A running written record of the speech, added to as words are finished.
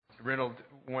Reynold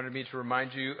wanted me to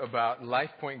remind you about Life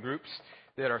Point groups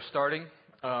that are starting.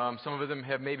 Some of them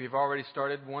have already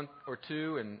started, one or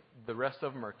two, and the rest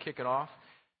of them are kicking off.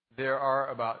 There are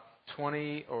about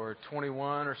 20 or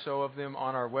 21 or so of them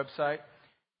on our website.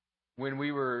 When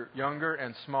we were younger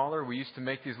and smaller, we used to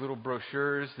make these little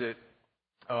brochures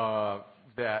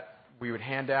that we would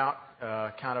hand out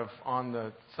kind of on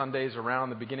the Sundays around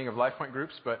the beginning of Life Point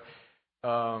groups, but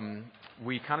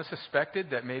we kind of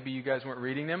suspected that maybe you guys weren't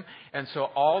reading them. And so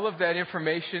all of that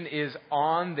information is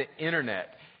on the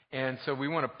internet. And so we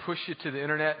want to push you to the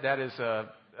internet. That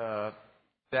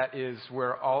is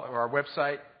where our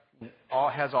website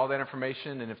has all that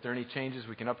information. And if there are any changes,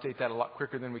 we can update that a lot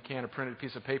quicker than we can a printed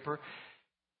piece of paper.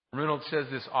 Reynolds says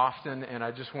this often, and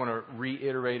I just want to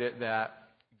reiterate it, that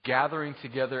gathering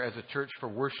together as a church for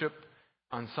worship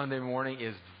on Sunday morning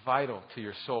is vital to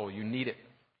your soul. You need it.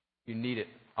 You need it.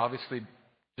 Obviously,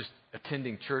 just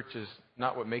attending church is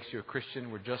not what makes you a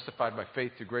Christian. We're justified by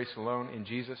faith through grace alone in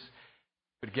Jesus.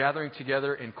 But gathering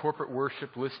together in corporate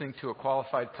worship, listening to a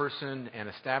qualified person and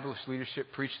established leadership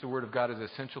preach the Word of God is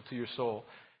essential to your soul.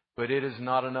 But it is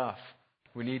not enough.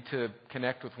 We need to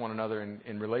connect with one another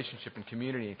in relationship and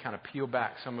community and kind of peel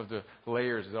back some of the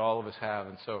layers that all of us have.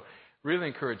 And so really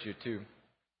encourage you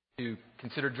to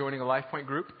consider joining a Life Point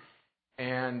group.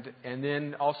 And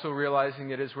then also realizing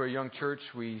that as we're a young church,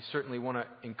 we certainly want to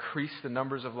increase the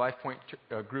numbers of Life Point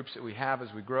groups that we have as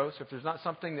we grow. So if there's not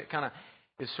something that kind of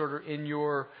is sort of in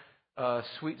your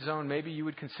sweet zone, maybe you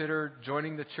would consider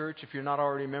joining the church if you're not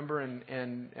already a member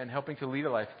and helping to lead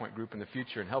a Life Point group in the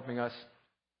future and helping us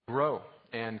grow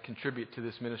and contribute to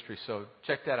this ministry. So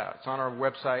check that out. It's on our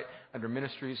website under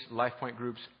Ministries, Life Point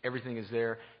groups. Everything is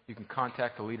there. You can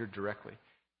contact the leader directly.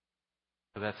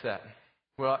 So that's that.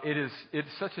 Well, it's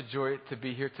such a joy to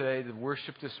be here today. The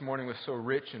worship this morning was so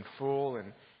rich and full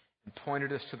and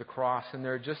pointed us to the cross. And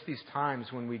there are just these times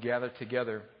when we gather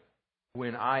together,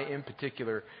 when I, in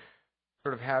particular,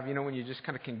 sort of have, when you just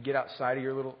kind of can get outside of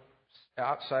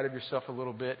yourself a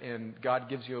little bit, and God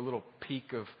gives you a little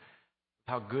peek of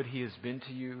how good He has been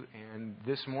to you. And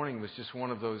this morning was just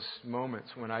one of those moments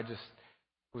when I just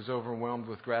was overwhelmed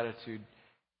with gratitude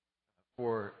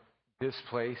for this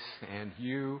place and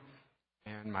you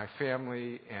and my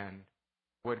family and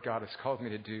what God has called me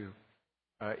to do.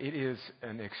 It is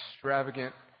an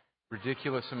extravagant,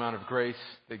 ridiculous amount of grace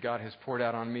that God has poured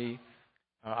out on me.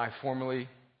 I formerly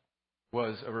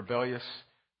was a rebellious,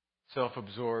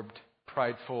 self-absorbed,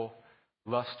 prideful,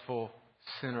 lustful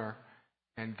sinner,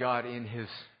 and God, in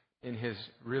His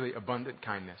really abundant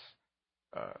kindness,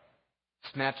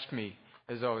 snatched me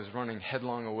as I was running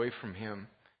headlong away from Him,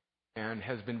 and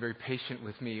has been very patient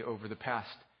with me over the past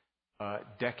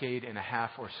decade and a half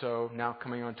or so, now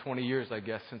coming on 20 years, I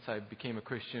guess, since I became a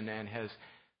Christian, and has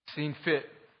seen fit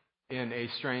in a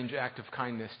strange act of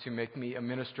kindness to make me a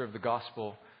minister of the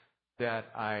gospel that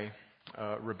I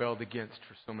rebelled against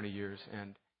for so many years.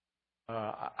 And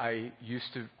I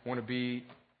used to want to be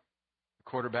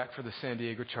quarterback for the San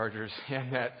Diego Chargers,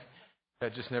 and that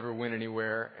just never went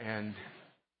anywhere.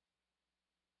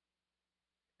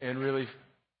 And really,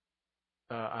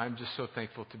 I'm just so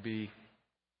thankful to be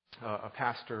a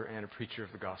pastor and a preacher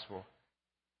of the gospel.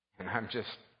 And I'm just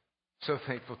so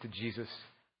thankful to Jesus.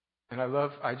 And I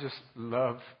love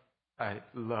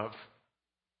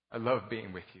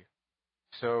being with you.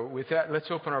 So with that, let's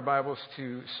open our Bibles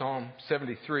to Psalm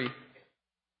 73.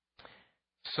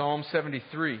 Psalm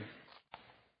 73.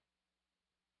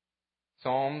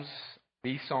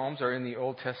 These Psalms are in the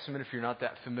Old Testament. If you're not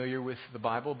that familiar with the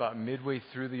Bible, about midway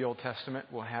through the Old Testament,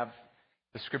 we'll have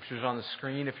the scriptures on the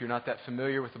screen if you're not that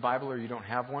familiar with the Bible or you don't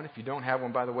have one. If you don't have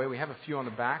one, by the way, we have a few on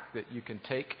the back that you can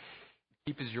take,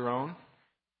 keep as your own.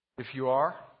 If you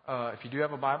do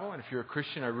have a Bible, and if you're a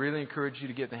Christian, I really encourage you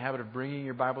to get in the habit of bringing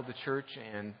your Bible to church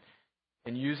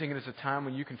and using it as a time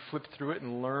when you can flip through it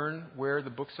and learn where the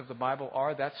books of the Bible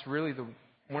are. That's really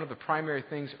one of the primary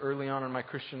things early on in my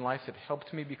Christian life that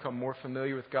helped me become more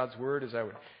familiar with God's Word as I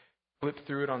would flip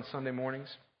through it on Sunday mornings.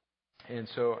 And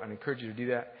so I'd encourage you to do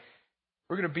that.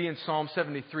 We're going to be in Psalm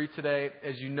 73 today.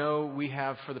 As you know, we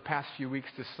have, for the past few weeks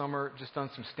this summer, just done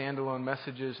some standalone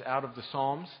messages out of the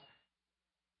Psalms.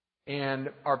 And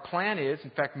our plan is,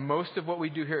 in fact, most of what we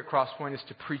do here at Crosspoint is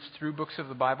to preach through books of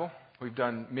the Bible. We've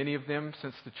done many of them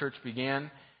since the church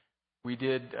began. We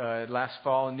did last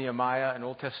fall in Nehemiah, an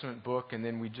Old Testament book, and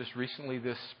then we just recently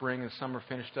this spring and summer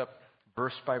finished up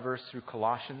verse by verse through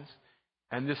Colossians.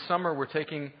 And this summer we're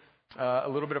taking a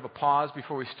little bit of a pause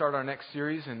before we start our next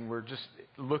series, and we're just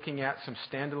looking at some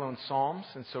standalone Psalms.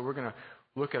 And so we're going to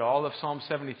look at all of Psalm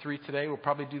 73 today. We'll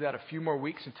probably do that a few more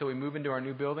weeks until we move into our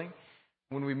new building.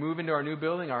 When we move into our new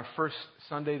building, our first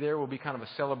Sunday there will be kind of a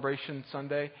celebration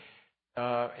Sunday.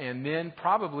 And then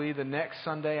probably the next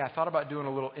Sunday, I thought about doing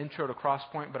a little intro to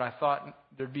Crosspoint, but I thought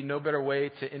there'd be no better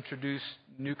way to introduce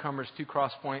newcomers to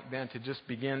Crosspoint than to just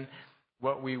begin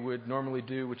what we would normally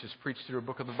do, which is preach through a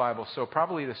book of the Bible. So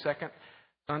probably the second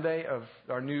Sunday of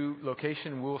our new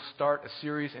location, we'll start a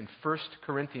series in 1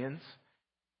 Corinthians.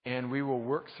 And we will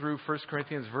work through 1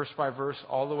 Corinthians verse by verse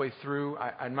all the way through.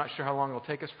 I'm not sure how long it'll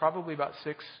take us. Probably about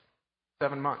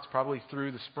 6-7 months. Probably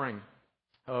through the spring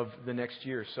of the next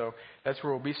year. So that's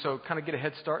where we'll be. So kind of get a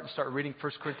head start and start reading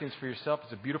 1 Corinthians for yourself.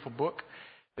 It's a beautiful book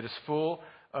that is full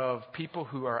of people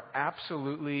who are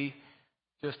absolutely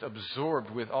just absorbed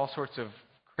with all sorts of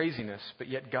craziness, but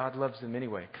yet God loves them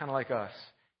anyway, kind of like us.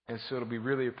 And so it'll be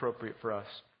really appropriate for us.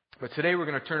 But today we're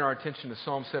going to turn our attention to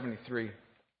Psalm 73.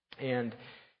 And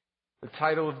the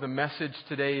title of the message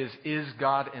today is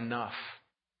God Enough?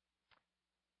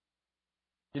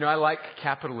 You know, I like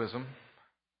capitalism,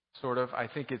 sort of. I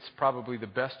think it's probably the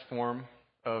best form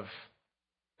of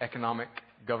economic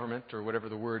government, or whatever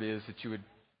the word is that you would,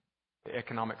 the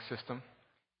economic system.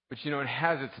 But, you know, it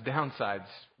has its downsides.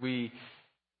 We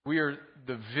are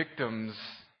the victims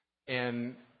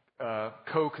and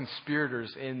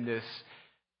co-conspirators in this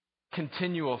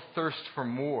continual thirst for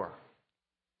more.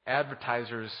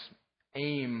 Advertisers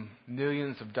aim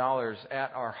millions of dollars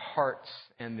at our hearts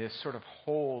and this sort of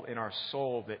hole in our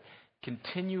soul that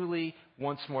continually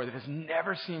wants more, that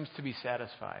never seems to be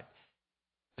satisfied.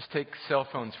 Just take cell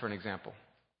phones for an example.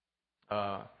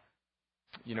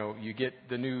 You know, you get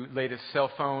the new latest cell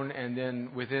phone, and then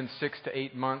within 6 to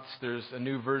 8 months, there's a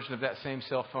new version of that same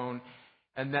cell phone.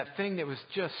 And that thing that was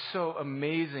just so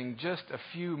amazing just a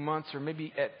few months or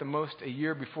maybe at the most a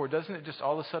year before, doesn't it just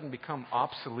all of a sudden become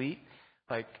obsolete?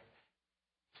 Like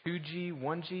 2G,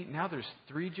 1G, now there's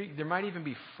 3G. There might even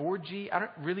be 4G. I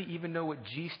don't really even know what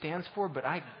G stands for, but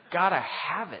I gotta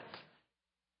have it.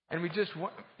 And we just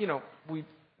want, you know,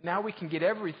 now we can get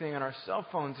everything on our cell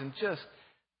phones, and just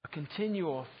a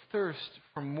continual thirst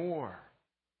for more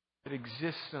that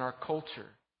exists in our culture.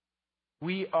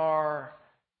 We are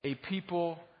a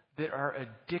people that are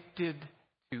addicted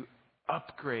to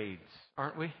upgrades,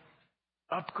 aren't we?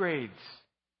 Upgrades.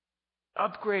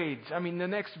 I mean, the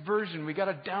next version, we got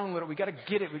to download it. We got to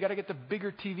get it. We got to get the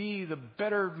bigger TV, the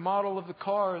better model of the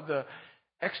car, the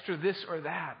extra this or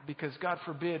that, because God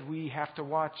forbid we have to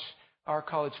watch our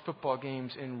college football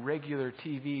games in regular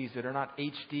TVs that are not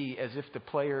HD, as if the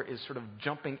player is sort of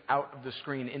jumping out of the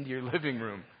screen into your living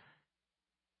room.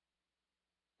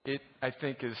 It, I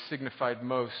think, is signified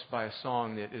most by a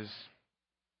song that is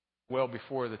well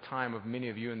before the time of many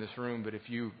of you in this room, but if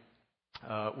you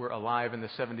were alive in the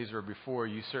 70s or before,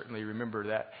 you certainly remember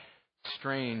that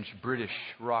strange British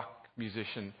rock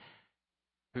musician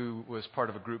who was part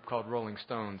of a group called Rolling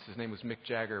Stones. His name was Mick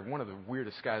Jagger, one of the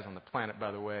weirdest guys on the planet, by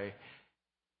the way.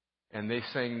 And they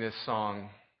sang this song,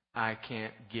 I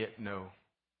can't get no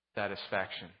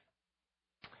satisfaction.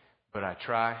 But I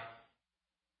try,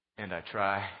 and I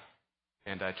try,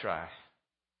 and I try.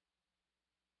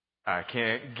 I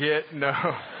can't get no...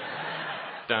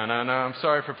 Da-na-na. I'm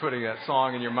sorry for putting that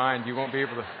song in your mind. You won't be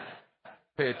able to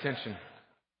pay attention.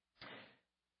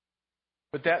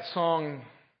 But that song,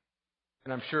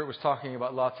 and I'm sure it was talking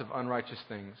about lots of unrighteous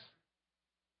things,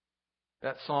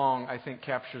 that song, I think,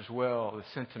 captures well the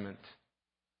sentiment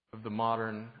of the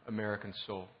modern American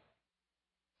soul.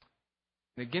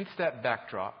 And against that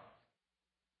backdrop,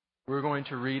 we're going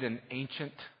to read an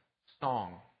ancient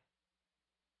song.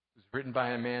 It was written by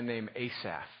a man named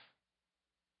Asaph.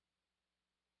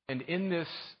 And in this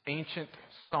ancient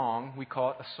song, we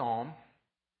call it a psalm,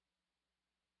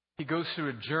 he goes through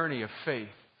a journey of faith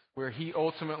where he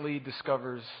ultimately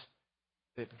discovers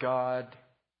that God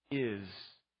is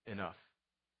enough.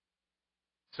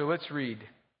 So let's read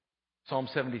Psalm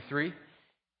 73.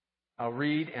 I'll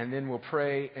read, and then we'll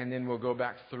pray, and then we'll go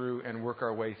back through and work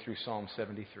our way through Psalm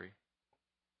 73.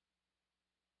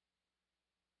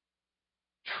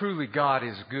 Truly God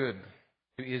is good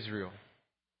to Israel,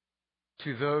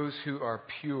 to those who are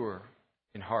pure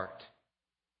in heart.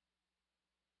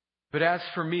 But as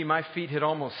for me, my feet had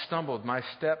almost stumbled. My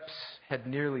steps had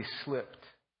nearly slipped.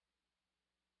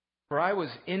 For I was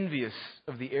envious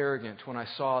of the arrogant when I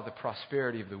saw the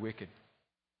prosperity of the wicked.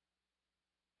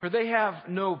 For they have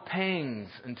no pangs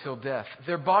until death.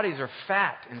 Their bodies are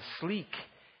fat and sleek.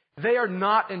 They are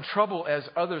not in trouble as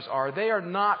others are. They are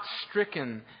not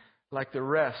stricken like the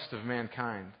rest of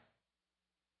mankind.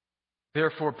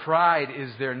 Therefore, pride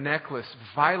is their necklace.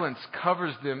 Violence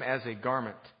covers them as a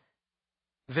garment.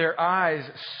 Their eyes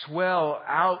swell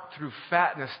out through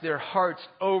fatness. Their hearts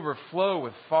overflow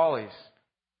with follies.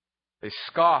 They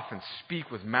scoff and speak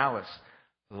with malice.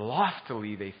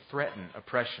 Loftily they threaten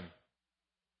oppression.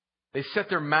 They set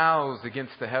their mouths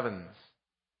against the heavens,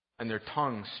 and their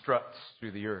tongue struts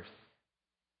through the earth.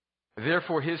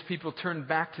 Therefore his people turn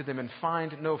back to them and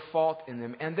find no fault in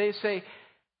them. And they say,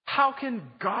 how can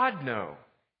God know?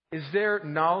 Is there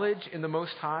knowledge in the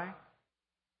Most High?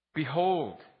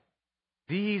 Behold,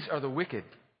 these are the wicked,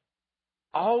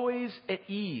 always at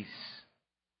ease.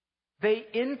 They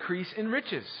increase in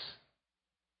riches.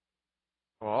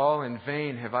 All in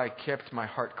vain have I kept my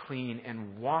heart clean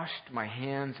and washed my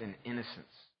hands in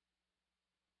innocence.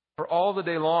 For all the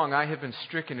day long I have been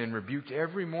stricken and rebuked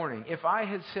every morning. If I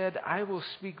had said, I will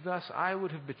speak thus, I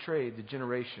would have betrayed the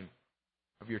generation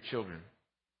of your children.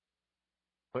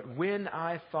 But when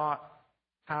I thought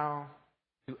how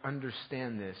to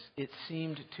understand this, it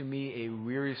seemed to me a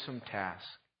wearisome task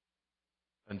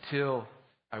until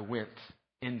I went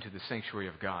into the sanctuary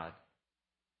of God.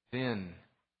 Then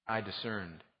I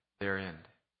discerned their end.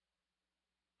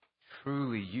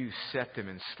 Truly you set them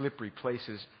in slippery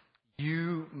places.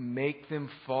 You make them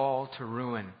fall to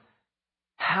ruin.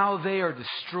 How they are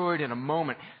destroyed in a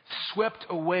moment, swept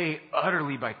away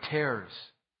utterly by terrors.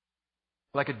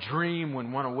 Like a dream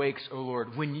when one awakes, O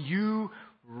Lord. When you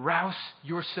rouse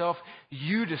yourself,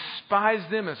 you despise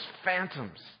them as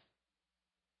phantoms.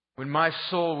 When my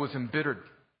soul was embittered,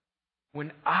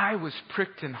 when I was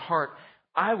pricked in heart,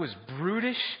 I was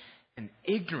brutish and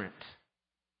ignorant.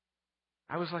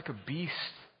 I was like a beast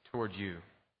toward you.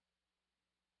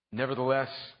 Nevertheless,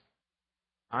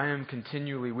 I am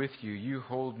continually with you. You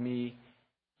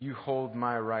hold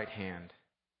my right hand.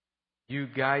 You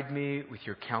guide me with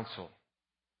your counsel,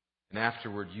 and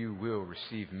afterward you will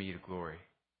receive me to glory.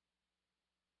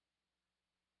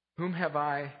 Whom have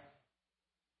I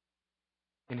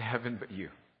in heaven but you?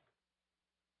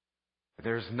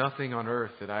 There is nothing on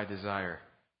earth that I desire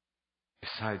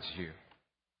besides you.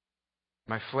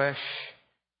 My flesh,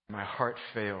 my heart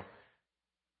fail,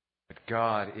 but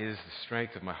God is the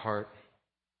strength of my heart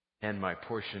and my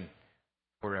portion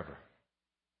forever.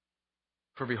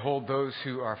 For behold, those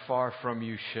who are far from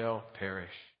you shall perish.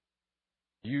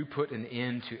 You put an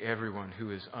end to everyone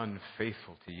who is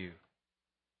unfaithful to you.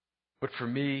 But for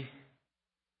me,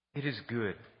 it is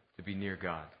good to be near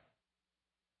God.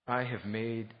 I have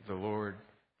made the Lord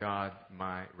God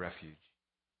my refuge,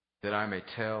 that I may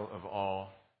tell of all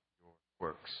your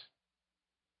works.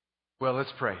 Well,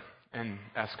 let's pray and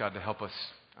ask God to help us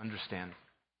understand.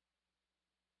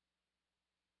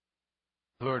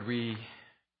 Lord, we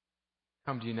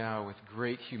come to you now with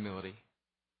great humility,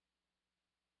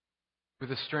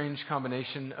 with a strange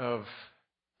combination of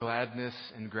gladness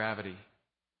and gravity,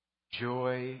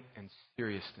 joy and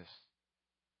seriousness.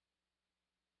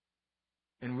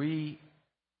 And we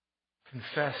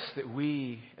confess that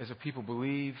we, as a people,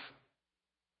 believe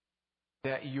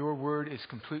that your word is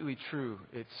completely true.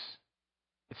 It's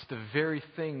the very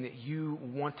thing that you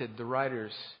wanted the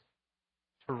writers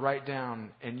to write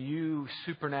down, and you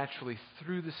supernaturally,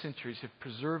 through the centuries, have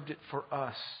preserved it for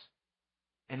us,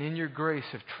 and in your grace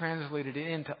have translated it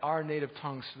into our native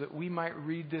tongue so that we might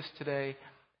read this today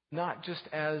not just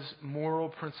as moral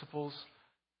principles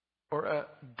or a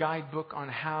guidebook on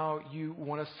how you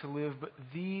want us to live, but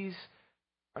these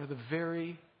are the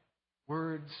very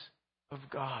words of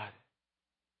God.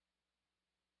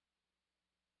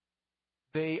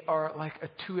 They are like a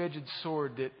two-edged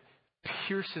sword that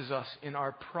pierces us in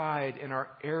our pride, in our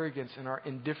arrogance, in our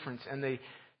indifference, and they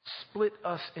split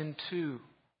us in two.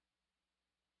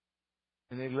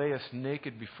 And they lay us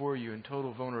naked before you in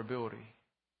total vulnerability.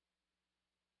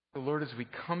 So Lord, as we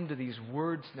come to these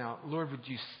words now, Lord, would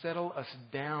you settle us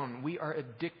down? We are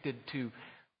addicted to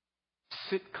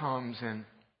sitcoms and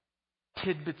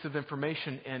tidbits of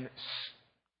information and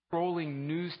scrolling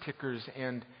news tickers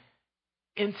and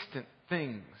instant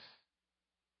things.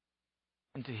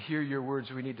 And to hear your words,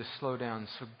 we need to slow down.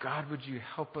 So God, would you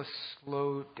help us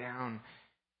slow down?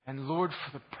 And Lord,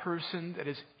 for the person that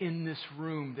is in this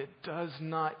room that does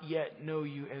not yet know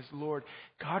you as Lord,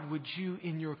 God, would you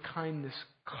in your kindness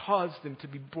cause them to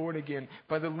be born again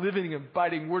by the living and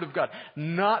abiding Word of God,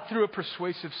 not through a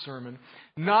persuasive sermon,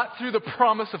 not through the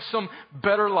promise of some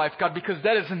better life, God, because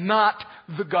that is not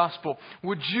the gospel.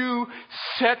 Would you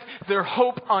set their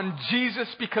hope on Jesus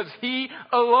because He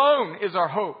alone is our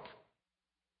hope?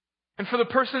 And for the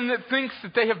person that thinks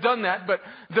that they have done that, but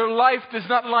their life does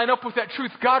not line up with that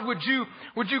truth, God, would you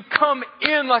come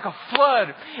in like a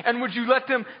flood, and would you let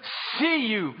them see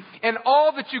you and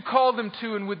all that you call them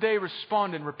to, and would they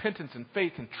respond in repentance and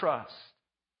faith and trust?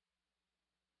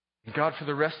 And God, for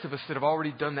the rest of us that have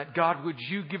already done that, God, would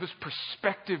you give us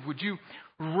perspective? Would you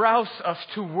rouse us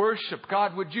to worship.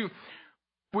 God, would you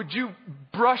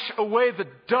brush away the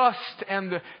dust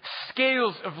and the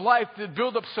scales of life that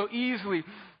build up so easily?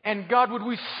 And God, would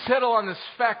we settle on this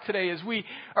fact today as we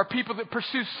are people that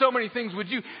pursue so many things? Would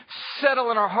you settle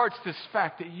in our hearts this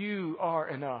fact that you are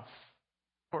enough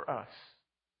for us?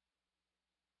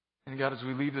 And God, as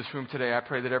we leave this room today, I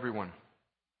pray that everyone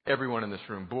in this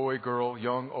room, boy, girl,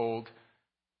 young, old,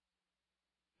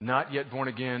 not yet born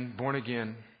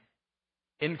again,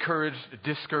 encouraged,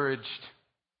 discouraged,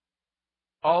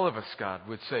 all of us, God,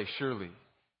 would say, surely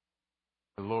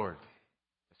the Lord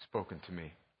has spoken to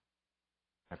me.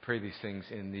 I pray these things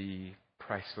in the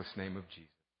priceless name of Jesus,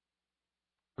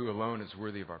 who alone is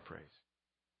worthy of our praise.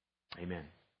 Amen.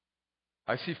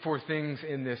 I see 4 things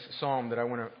in this psalm that I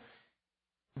want to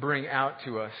bring out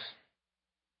to us.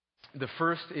 The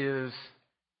first is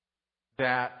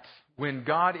that when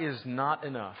God is not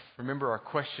enough, remember our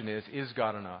question is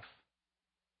God enough?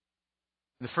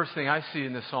 The first thing I see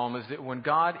in this psalm is that when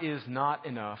God is not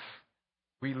enough,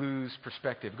 we lose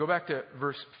perspective. Go back to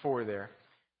verse 4 there,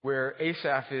 where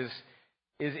Asaph is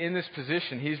in this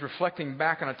position. He's reflecting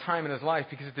back on a time in his life,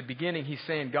 because at the beginning he's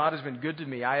saying, God has been good to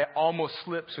me. I almost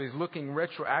slipped. So he's looking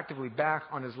retroactively back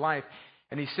on his life.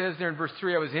 And he says there in verse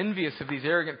 3, I was envious of these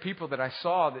arrogant people that I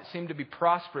saw that seemed to be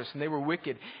prosperous, and they were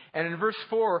wicked. And in verse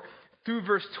 4 through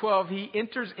verse 12, he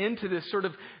enters into this sort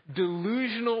of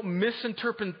delusional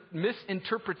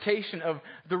misinterpretation of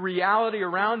the reality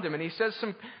around him. And he says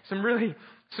some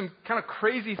kind of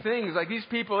crazy things, like these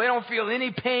people, they don't feel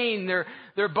any pain. Their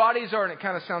bodies are, and it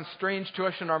kind of sounds strange to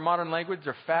us in our modern language,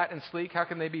 they're fat and sleek. How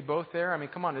can they be both there? I mean,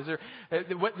 come on.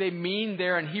 What they mean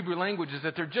there in Hebrew language is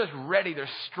that they're just ready. They're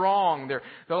strong. They're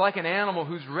like an animal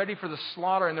who's ready for the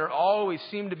slaughter, and they always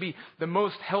seem to be the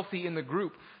most healthy in the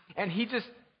group. And he just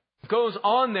goes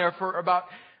on there for about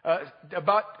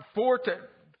 4 to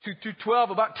 12,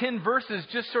 about 10 verses,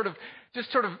 just sort of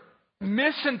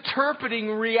misinterpreting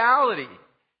reality.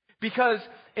 Because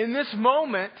in this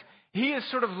moment, he is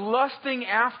sort of lusting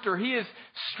after, he is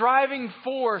striving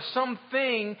for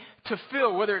something to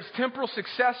fill, whether it's temporal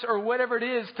success or whatever it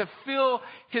is, to fill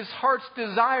his heart's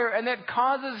desire. And that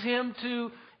causes him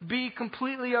to be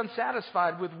completely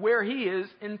unsatisfied with where he is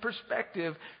in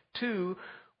perspective to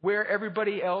where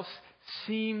everybody else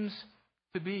seems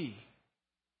to be.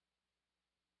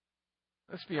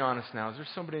 Let's be honest now. Is there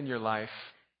somebody in your life,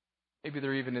 maybe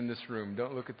they're even in this room,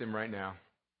 don't look at them right now,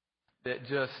 that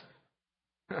just,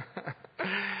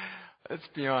 let's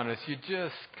be honest, you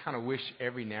just kind of wish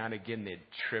every now and again they'd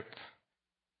trip.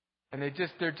 And they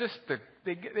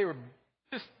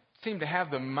seem to have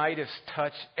the Midas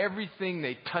touch. Everything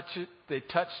they touch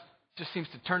just seems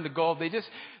to turn to gold.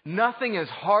 Nothing is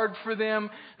hard for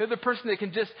them. They're the person that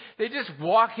they just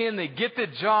walk in, they get the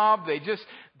job, they just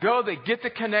go, they get the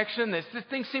connection.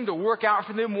 Things seem to work out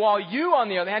for them. While you, on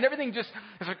the other hand, everything just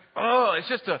is like, it's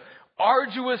just a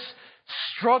arduous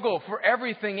struggle for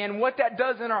everything. And what that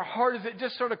does in our heart is it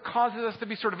just sort of causes us to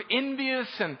be sort of envious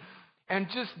and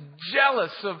just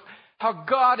jealous of how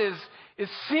God is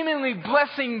seemingly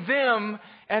blessing them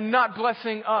and not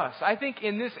blessing us. I think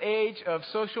in this age of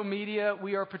social media,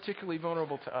 we are particularly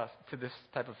vulnerable to this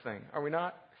type of thing. Are we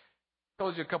not? I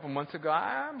told you a couple months ago,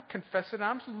 I'm confessing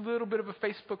I'm a little bit of a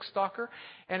Facebook stalker,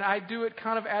 and I do it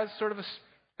kind of as sort of a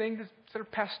thing to sort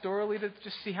of pastorally to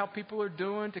just see how people are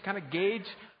doing, to kind of gauge,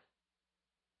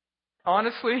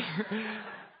 honestly,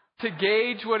 to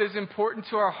gauge what is important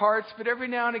to our hearts. But every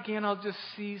now and again, I'll just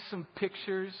see some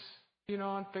pictures,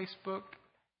 on Facebook.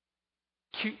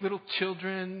 Cute little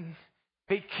children,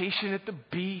 vacation at the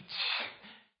beach,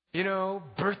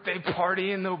 birthday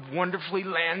party in the wonderfully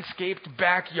landscaped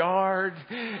backyard.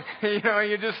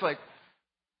 You're just like,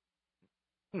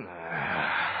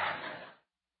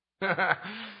 I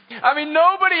mean,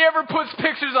 nobody ever puts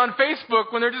pictures on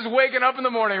Facebook when they're just waking up in the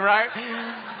morning, right?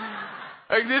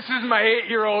 Like, this is my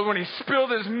 8-year-old when he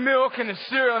spilled his milk in his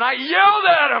cereal and I yelled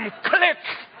at him, click,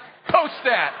 post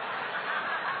that.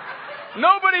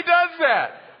 Nobody does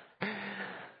that.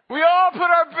 We all put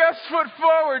our best foot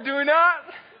forward, do we not?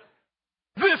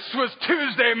 This was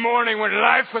Tuesday morning when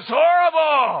life was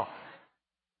horrible.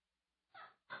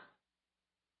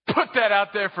 Put that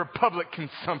out there for public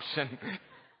consumption.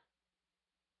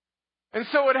 And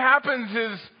so what happens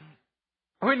is,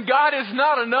 when God is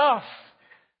not enough,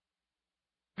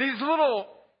 these little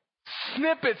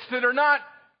snippets that are not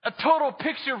a total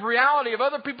picture of reality of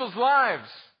other people's lives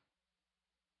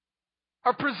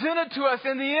are presented to us,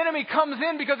 and the enemy comes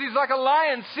in because he's like a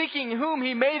lion seeking whom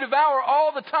he may devour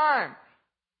all the time.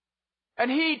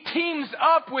 And he teams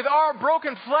up with our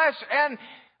broken flesh and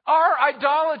our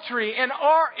idolatry and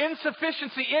our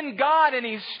insufficiency in God, and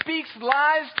He speaks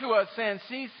lies to us saying,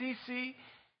 see,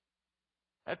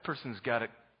 that person's got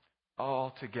it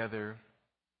all together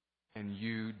and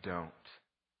you don't.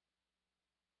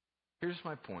 Here's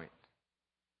my point,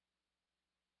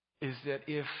 is that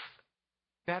if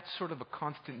that's sort of a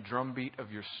constant drumbeat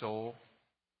of your soul,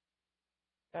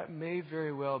 that may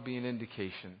very well be an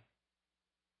indication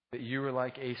that you were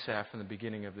like Asaph in the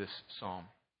beginning of this psalm.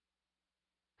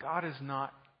 God is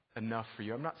not enough for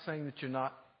you. I'm not saying that you're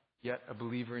not yet a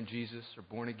believer in Jesus or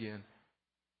born again.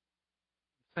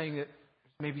 I'm saying that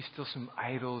there's maybe still some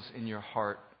idols in your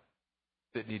heart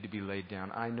that need to be laid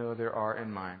down. I know there are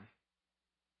in mine.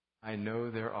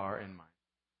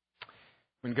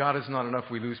 When God is not enough,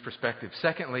 we lose perspective.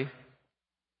 Secondly,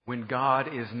 when God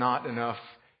is not enough,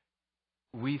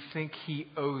 we think He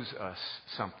owes us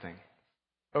something.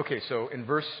 Okay, so in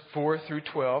verse 4 through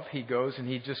 12, he goes and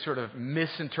he just sort of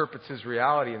misinterprets his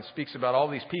reality and speaks about all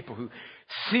these people who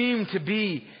seem to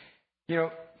be,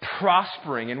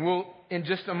 prospering. And we'll, in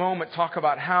just a moment, talk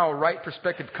about how right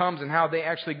perspective comes and how they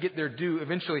actually get their due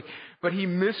eventually. But he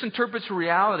misinterprets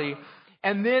reality,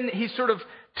 and then he sort of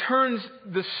turns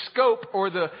the scope or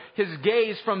his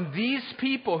gaze from these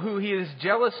people who he is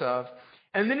jealous of,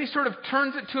 and then he sort of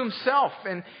turns it to himself,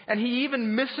 and he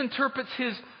even misinterprets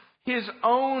his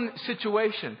own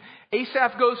situation.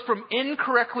 Asaph goes from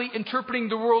incorrectly interpreting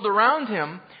the world around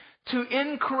him to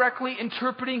incorrectly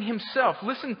interpreting himself.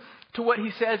 Listen to what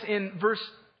he says in verse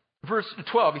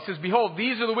 12. He says, "Behold,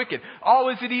 these are the wicked. All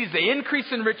is at ease. They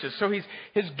increase in riches." So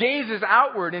his gaze is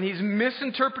outward and he's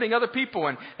misinterpreting other people.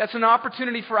 And that's an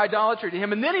opportunity for idolatry to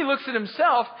him. And then he looks at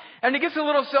himself and he gets a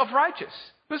little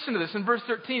self-righteous. Listen to this. In verse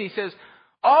 13 he says,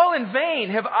 "All in vain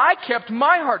have I kept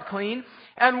my heart clean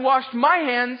and washed my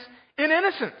hands in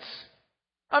innocence."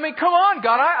 I mean, come on,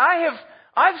 God.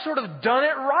 I've sort of done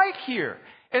it right here.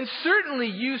 And certainly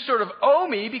you sort of owe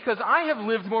me because I have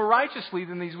lived more righteously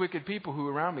than these wicked people who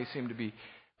around me seem to be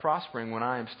prospering when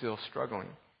I am still struggling.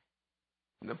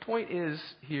 And the point is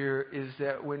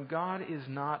that when God is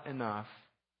not enough,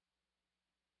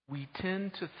 we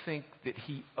tend to think that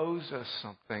He owes us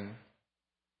something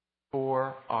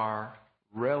for our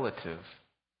relative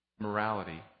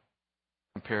morality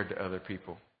compared to other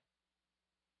people.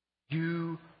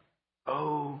 You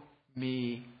owe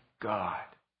me, God.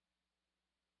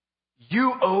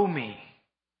 You owe me.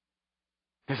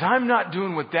 Because I'm not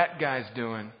doing what that guy's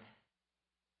doing.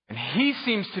 And he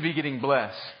seems to be getting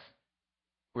blessed,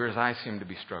 whereas I seem to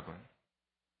be struggling.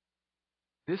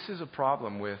 This is a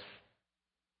problem with,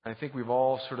 I think we've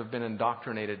all sort of been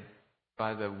indoctrinated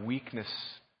by the weakness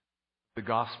of the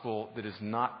gospel that is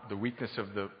not the weakness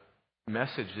of the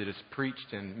message that is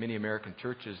preached in many American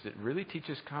churches that really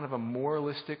teaches kind of a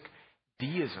moralistic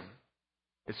deism.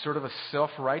 It's sort of a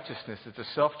self-righteousness. It's a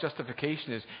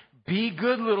self-justification. Is be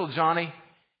good, little Johnny,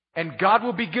 and God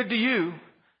will be good to you.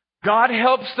 God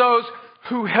helps those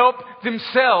who help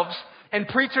themselves. And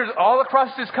preachers all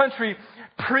across this country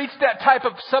preach that type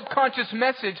of subconscious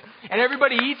message, and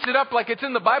everybody eats it up like it's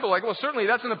in the Bible. Like, well, certainly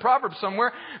that's in the Proverbs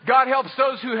somewhere. God helps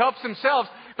those who help themselves.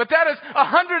 But that is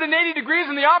 180 degrees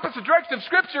in the opposite direction of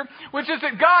Scripture, which is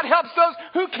that God helps those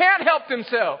who can't help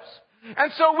themselves.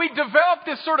 And so we developed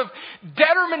this sort of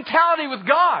debtor mentality with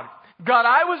God. God,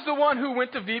 I was the one who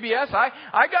went to VBS.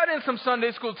 I got in some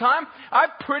Sunday school time. I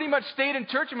pretty much stayed in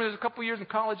church. I mean, there's a couple of years in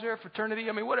college there, fraternity.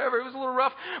 I mean, whatever. It was a little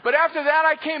rough. But after that,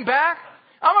 I came back.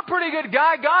 I'm a pretty good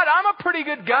guy. God, I'm a pretty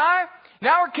good guy.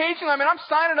 Now occasionally, I'm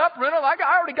signing up rental. I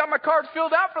already got my cards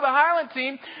filled out for the Highland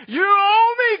team. You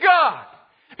owe me, God.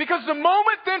 Because the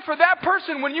moment then for that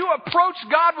person, when you approach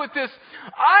God with this,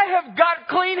 I have got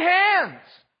clean hands.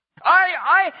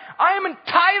 I am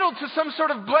entitled to some sort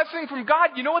of blessing from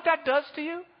God. You know what that does to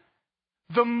you?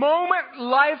 The moment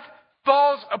life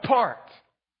falls apart,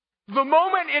 the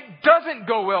moment it doesn't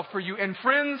go well for you, and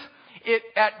friends, it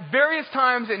at various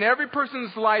times in every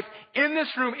person's life in this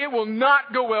room, it will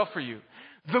not go well for you.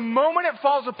 The moment it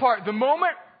falls apart, the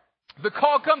moment the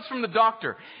call comes from the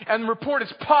doctor and the report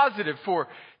is positive for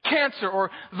cancer,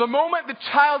 or the moment the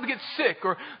child gets sick,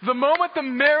 or the moment the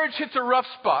marriage hits a rough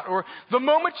spot, or the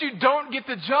moment you don't get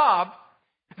the job,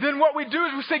 then what we do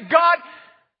is we say, God,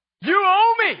 you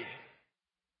owe me.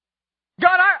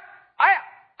 God,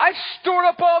 I stored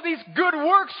up all these good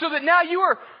works so that now you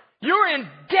are in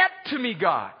debt to me,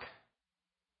 God.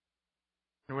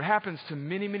 And what happens to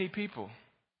many, many people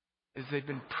is they've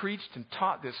been preached and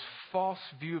taught this false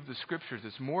view of the Scriptures,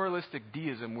 this moralistic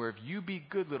deism where if you be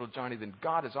good, little Johnny, then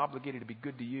God is obligated to be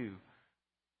good to you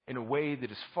in a way that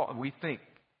is false. We think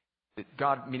that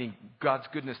God, meaning God's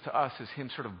goodness to us, is Him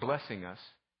sort of blessing us.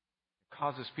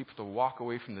 causes people to walk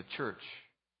away from the church.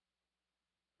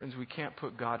 Friends, we can't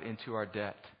put God into our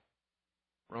debt.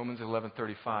 Romans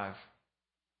 11:35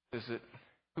 says that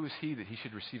who is he that he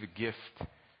should receive a gift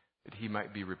that he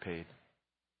might be repaid?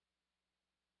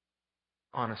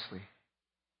 Honestly,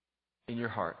 in your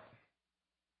heart,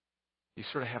 you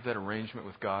sort of have that arrangement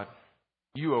with God.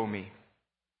 You owe me.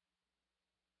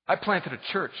 I planted a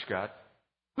church, God.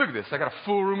 Look at this. I got a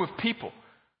full room of people.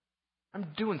 I'm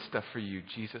doing stuff for you,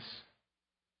 Jesus.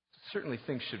 Certainly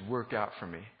things should work out for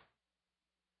me.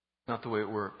 Not the way it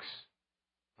works.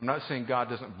 I'm not saying God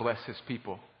doesn't bless his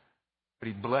people, but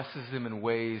he blesses them in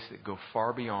ways that go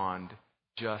far beyond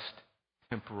just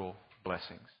temporal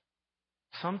blessings.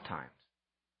 Sometimes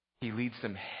he leads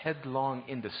them headlong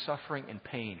into suffering and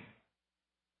pain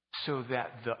so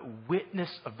that the witness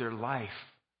of their life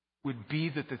would be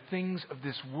that the things of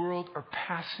this world are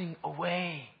passing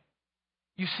away.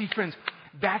 You see, friends,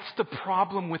 that's the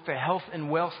problem with the health and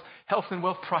wealth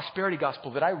prosperity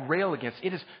gospel that I rail against.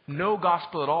 It is no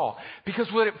gospel at all.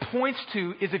 Because what it points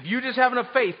to is if you just have enough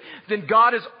faith, then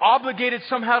God is obligated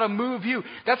somehow to move you.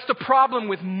 That's the problem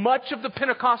with much of the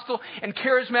Pentecostal and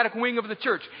charismatic wing of the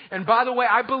church. And by the way,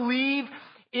 I believe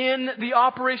in the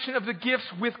operation of the gifts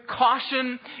with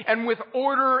caution and with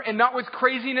order and not with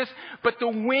craziness. But the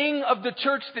wing of the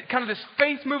church, that kind of this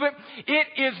faith movement, it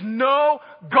is no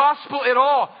gospel at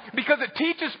all. Because it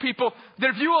teaches people that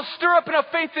if you will stir up enough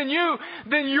faith in you,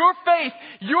 then your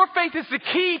faith is the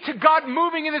key to God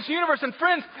moving in this universe. And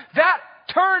friends, that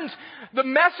turns the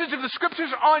message of the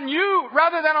Scriptures on you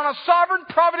rather than on a sovereign,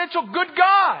 providential, good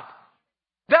God.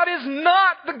 That is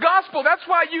not the gospel. That's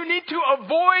why you need to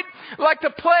avoid, like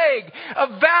the plague,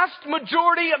 a vast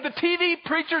majority of the TV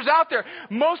preachers out there.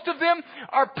 Most of them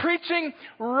are preaching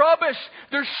rubbish.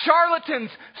 They're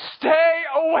charlatans. Stay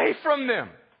away from them.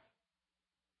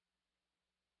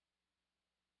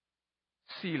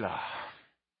 Selah.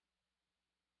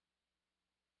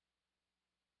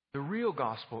 The real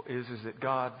gospel is that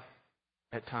God,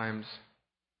 at times,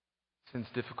 sends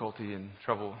difficulty and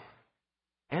trouble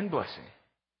and blessing,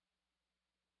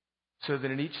 so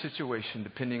that in each situation,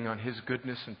 depending on his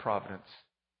goodness and providence,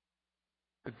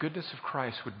 the goodness of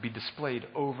Christ would be displayed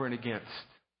over and against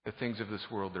the things of this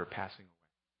world that are passing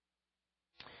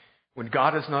away. When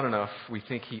God is not enough, we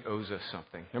think he owes us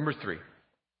something. Number 3,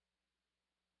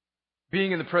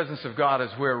 being in the presence of God is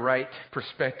where right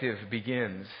perspective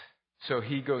begins. So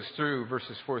he goes through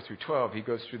verses 4 through 12. He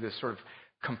goes through this sort of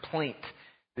complaint,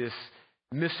 this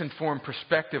misinformed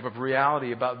perspective of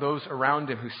reality about those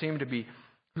around him who seem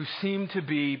to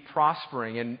be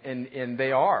prospering, and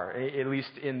they are, at least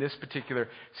in this particular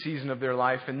season of their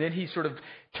life. And then he sort of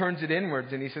turns it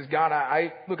inwards and he says, God,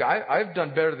 I've done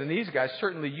better than these guys.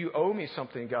 Certainly you owe me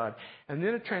something, God. And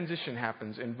then a transition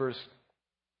happens in verse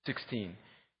 16.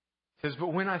 It says,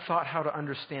 but when I thought how to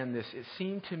understand this, it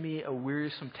seemed to me a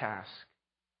wearisome task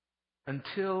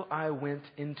until I went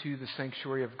into the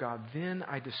sanctuary of God. Then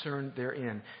I discerned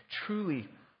therein, truly,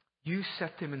 you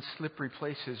set them in slippery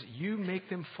places. You make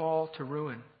them fall to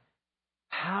ruin.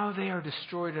 How they are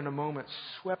destroyed in a moment,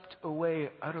 swept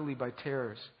away utterly by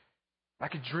terrors.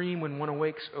 Like a dream when one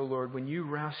awakes, O Lord, when you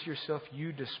rouse yourself,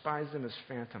 you despise them as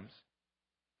phantoms.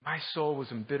 My soul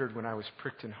was embittered when I was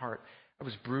pricked in heart. I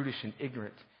was brutish and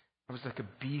ignorant. I was like a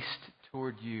beast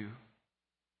toward you.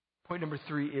 Point number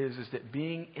 3 is that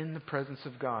being in the presence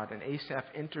of God, and Asaph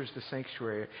enters the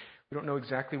sanctuary. We don't know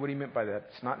exactly what he meant by that.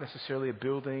 It's not necessarily a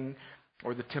building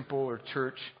or the temple or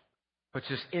church, but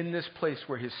just in this place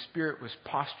where his spirit was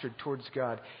postured towards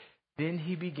God. Then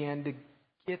he began to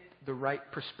get the right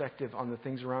perspective on the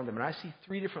things around him. And I see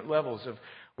 3 different levels of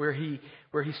where he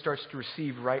starts to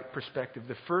receive right perspective.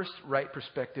 The first right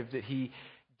perspective that he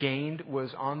gained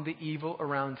was on the evil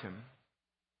around him.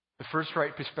 The first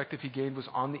right perspective he gained was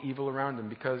on the evil around him,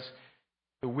 because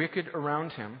the wicked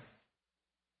around him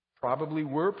probably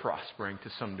were prospering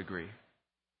to some degree.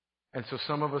 And so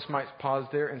some of us might pause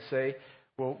there and say,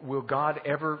 well, will God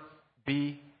ever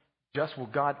be just? Will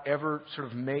God ever sort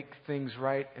of make things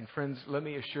right? And friends, let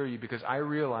me assure you, because I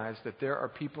realize that there are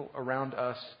people around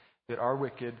us that are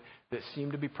wicked, that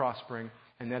seem to be prospering,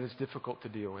 and that is difficult to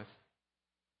deal with.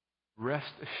 Rest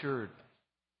assured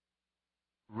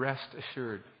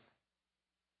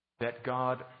that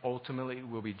God ultimately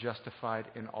will be justified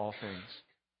in all things.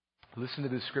 Listen to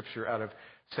this scripture out of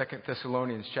 2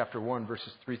 Thessalonians chapter 1,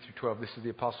 verses 3 through 12. This is the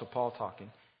Apostle Paul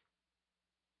talking.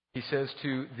 He says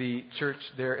to the church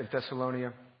there in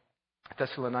Thessalonica,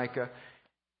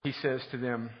 he says to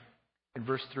them in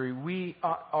verse 3, we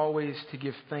ought always to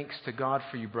give thanks to God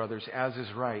for you, brothers, as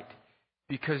is right,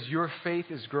 because your faith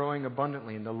is growing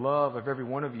abundantly, and the love of every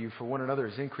one of you for one another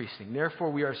is increasing. Therefore,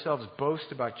 we ourselves boast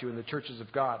about you in the churches of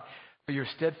God for your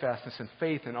steadfastness and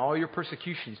faith in all your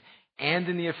persecutions and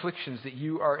in the afflictions that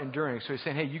you are enduring. So he's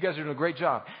saying, hey, you guys are doing a great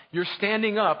job. You're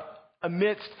standing up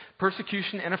amidst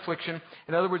persecution and affliction.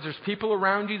 In other words, there's people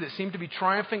around you that seem to be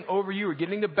triumphing over you or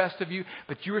getting the best of you,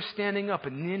 but you are standing up.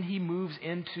 And then he moves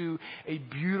into a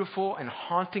beautiful and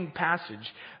haunting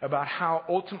passage about how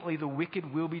ultimately the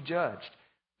wicked will be judged.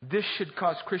 This should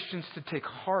cause Christians to take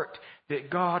heart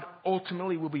that God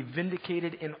ultimately will be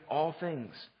vindicated in all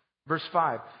things. Verse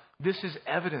 5, this is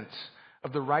evidence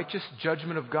of the righteous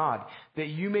judgment of God, that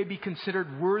you may be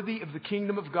considered worthy of the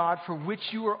kingdom of God for which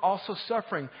you are also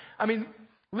suffering. I mean,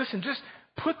 listen, just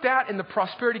put that in the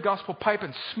prosperity gospel pipe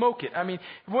and smoke it. I mean,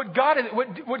 what God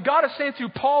is saying through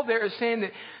Paul there is saying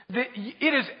that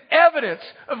it is evidence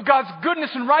of God's goodness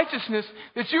and righteousness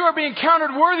that you are being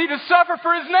counted worthy to suffer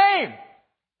for His name.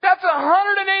 That's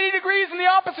 180 degrees in the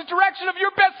opposite direction of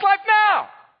your best life now.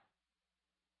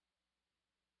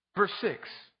 Verse 6.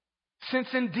 Since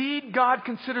indeed God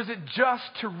considers it just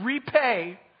to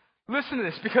repay, listen to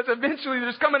this, because eventually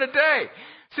there's coming a day.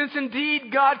 Since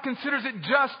indeed God considers it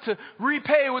just to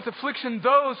repay with affliction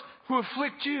those who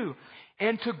afflict you,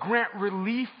 and to grant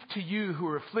relief to you who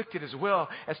are afflicted as well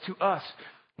as to us.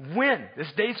 When,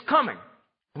 this day's coming,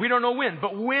 we don't know when,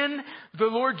 but when the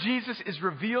Lord Jesus is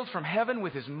revealed from heaven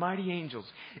with His mighty angels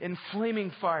in flaming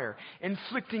fire,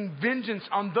 inflicting vengeance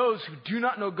on those who do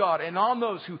not know God and on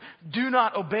those who do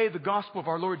not obey the gospel of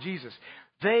our Lord Jesus,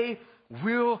 they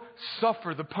will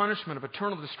suffer the punishment of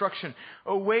eternal destruction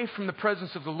away from the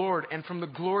presence of the Lord and from the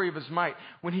glory of His might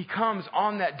when He comes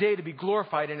on that day to be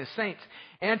glorified in His saints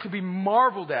and to be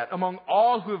marveled at among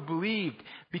all who have believed,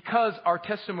 because our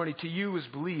testimony to you is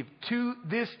believed. To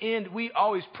this end, we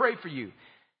always pray for you,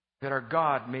 that our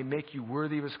God may make you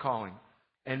worthy of His calling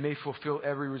and may fulfill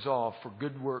every resolve for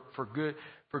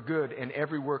good and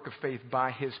every work of faith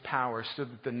by His power, so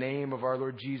that the name of our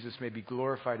Lord Jesus may be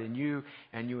glorified in you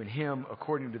and you in Him,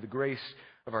 according to the grace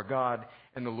of our God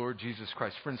and the Lord Jesus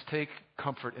Christ. Friends, take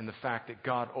comfort in the fact that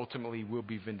God ultimately will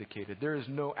be vindicated. There is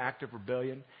no act of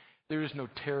rebellion. There is no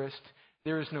terrorist.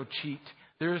 There is no cheat.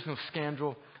 There is no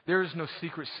scandal. There is no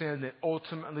secret sin that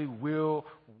ultimately will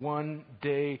one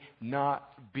day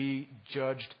not be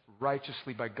judged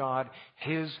righteously by God.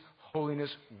 His holiness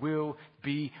will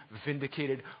be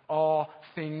vindicated. All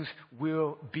things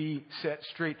will be set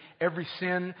straight. Every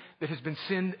sin that has been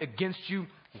sinned against you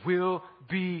will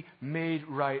be made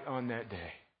right on that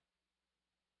day.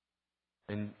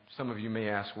 And some of you may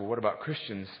ask, well, what about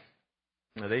Christians?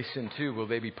 Now, they sin too. Will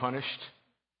they be punished?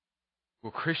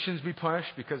 Will Christians be punished?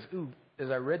 Because, as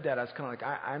I read that, I was kind of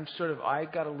like, I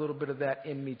got a little bit of that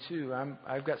in me too.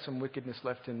 I've got some wickedness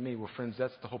left in me. Well, friends,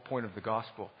 that's the whole point of the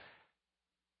gospel.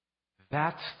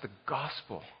 That's the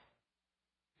gospel.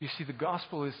 You see, the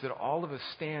gospel is that all of us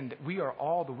stand, we are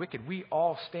all the wicked. We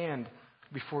all stand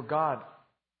before God,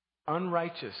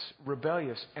 unrighteous,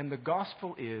 rebellious. And the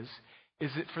gospel is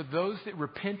that for those that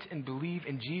repent and believe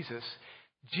in Jesus,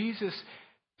 Jesus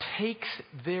takes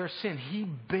their sin. He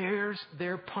bears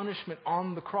their punishment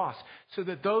on the cross, so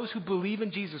that those who believe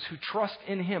in Jesus, who trust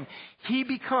in Him, He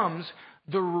becomes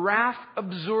the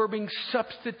wrath-absorbing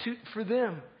substitute for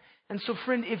them. And so,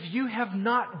 friend, if you have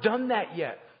not done that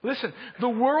yet, listen, the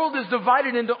world is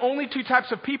divided into only two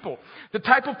types of people. The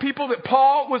type of people that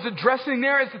Paul was addressing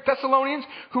there as the Thessalonians,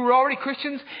 who were already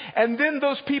Christians, and then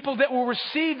those people that will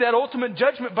receive that ultimate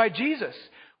judgment by Jesus.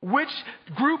 Which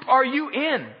group are you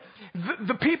in?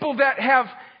 The people that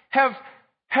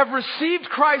have received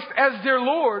Christ as their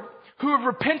Lord, who have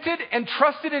repented and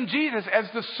trusted in Jesus as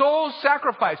the sole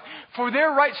sacrifice for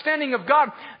their right standing of God,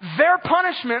 their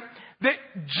punishment that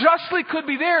justly could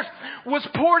be theirs was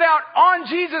poured out on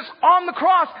Jesus on the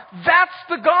cross. That's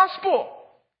the gospel.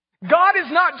 God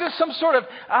is not just some sort of,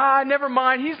 never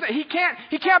mind. He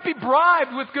can't be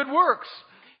bribed with good works.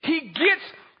 He gets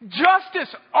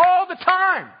justice all the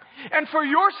time. And for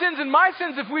your sins and my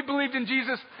sins, if we believed in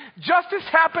Jesus, justice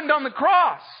happened on the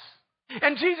cross.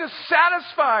 And Jesus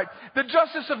satisfied the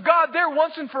justice of God there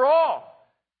once and for all.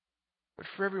 But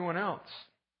for everyone else,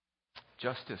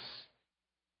 justice is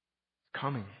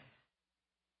coming.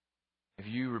 Have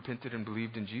you repented and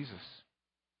believed in Jesus?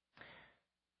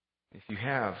 If you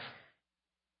have,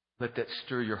 let that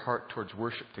stir your heart towards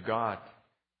worship to God.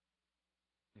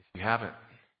 If you haven't,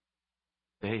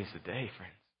 today is the day,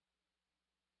 friends.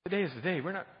 Today is the day.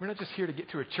 We're not just here to get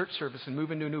to a church service and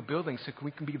move into a new building so we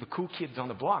can be the cool kids on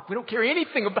the block. We don't care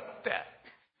anything about that.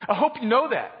 I hope you know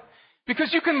that.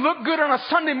 Because you can look good on a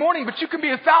Sunday morning, but you can be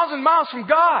 1,000 miles from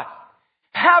God.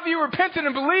 Have you repented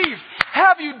and believed?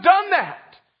 Have you done that?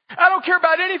 I don't care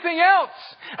about anything else.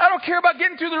 I don't care about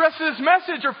getting through the rest of this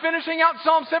message or finishing out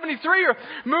Psalm 73 or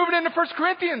moving into 1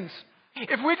 Corinthians.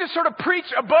 If we just sort of preach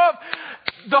above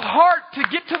the heart to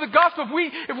get to the gospel,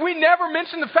 if we never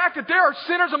mention the fact that there are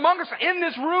sinners among us in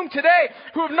this room today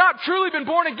who have not truly been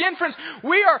born again, friends,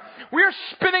 we are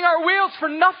spinning our wheels for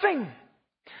nothing.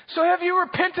 So have you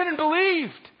repented and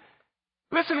believed?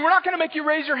 Listen, we're not going to make you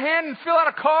raise your hand and fill out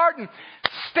a card and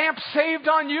stamp saved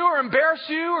on you or embarrass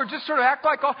you or just sort of act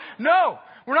like, no,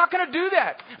 we're not going to do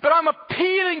that. But I'm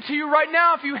appealing to you right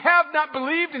now, if you have not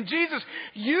believed in Jesus,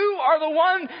 you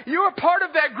are part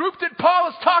of that group that Paul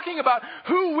is talking about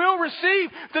who will receive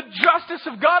the justice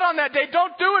of God on that day.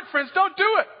 Don't do it, friends. Don't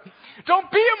do it. Don't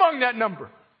be among that number.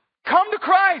 Come to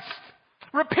Christ.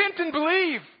 Repent and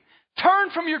believe.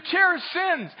 Turn from your cherished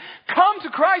sins. Come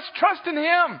to Christ. Trust in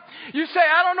Him. You say,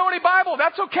 I don't know any Bible.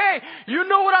 That's okay. You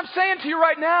know what I'm saying to you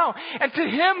right now. And to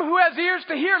him who has ears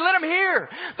to hear, let him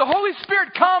hear. The Holy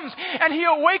Spirit comes and He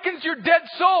awakens your dead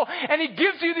soul and He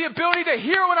gives you the ability to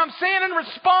hear what I'm saying and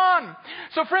respond.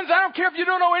 So friends, I don't care if you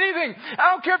don't know anything.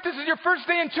 I don't care if this is your first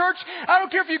day in church. I don't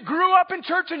care if you grew up in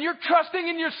church and you're trusting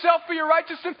in yourself for your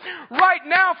righteousness. Right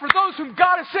now, for those whom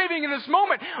God is saving in this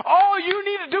moment, all you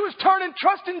need to do is turn and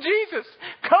trust in Jesus.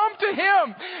 Come to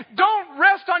Him. Don't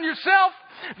rest on yourself.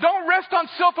 Don't rest on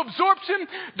self-absorption.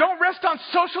 Don't rest on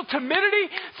social timidity.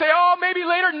 Say, maybe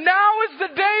later. Now is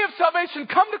the day of salvation.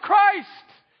 Come to Christ.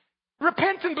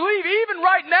 Repent and believe. Even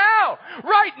right now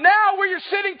where you're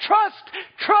sitting,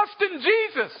 trust in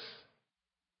Jesus.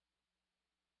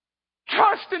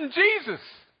 Trust in Jesus.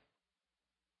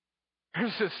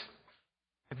 There's this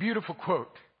beautiful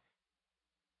quote.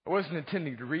 I wasn't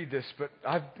intending to read this, but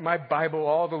my Bible,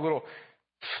 all the little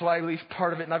flyleaf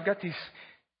part of it, and I've got these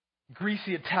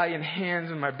greasy Italian hands,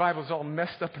 and my Bible's all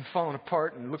messed up and falling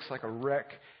apart, and it looks like a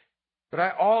wreck.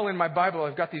 But all in my Bible,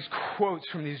 I've got these quotes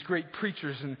from these great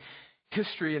preachers in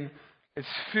history, and it's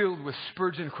filled with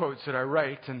Spurgeon quotes that I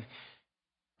write. And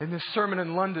in this sermon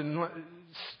in London,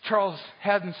 Charles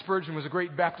Haddon Spurgeon was a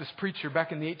great Baptist preacher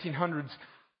back in the 1800s.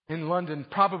 In London,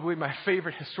 probably my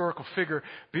favorite historical figure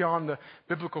beyond the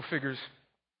biblical figures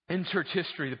in church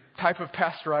history, the type of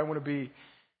pastor I want to be.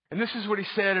 And this is what he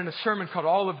said in a sermon called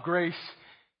All of Grace.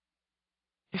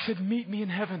 He said, meet me in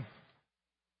heaven.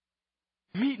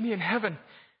 Meet me in heaven.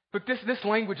 But this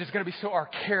language is going to be so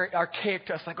archaic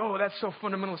to us, like, that's so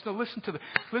fundamentalist. No, listen to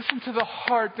the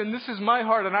heart, and this is my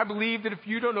heart, and I believe that if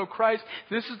you don't know Christ,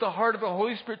 this is the heart of the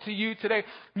Holy Spirit to you today.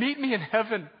 Meet me in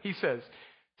heaven, he says.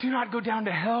 Do not go down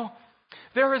to hell.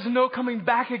 There is no coming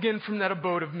back again from that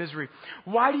abode of misery.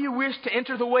 Why do you wish to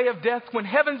enter the way of death when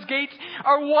heaven's gates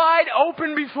are wide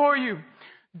open before you?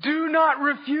 Do not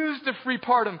refuse the free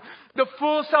pardon, the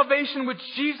full salvation which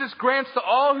Jesus grants to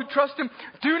all who trust Him.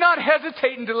 Do not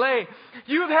hesitate and delay.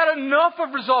 You have had enough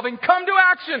of resolving. Come to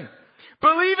action.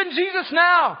 Believe in Jesus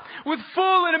now with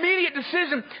full and immediate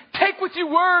decision. Take with you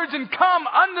words and come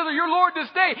unto your Lord this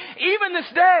day, even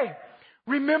this day.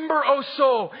 Remember, O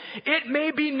soul, it may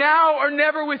be now or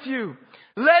never with you.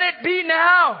 Let it be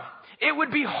now. It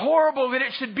would be horrible that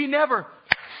it should be never.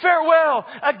 Farewell.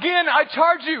 Again, I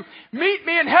charge you, meet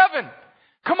me in heaven.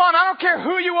 Come on, I don't care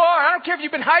who you are. I don't care if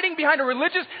you've been hiding behind a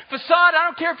religious facade. I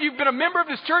don't care if you've been a member of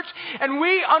this church and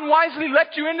we unwisely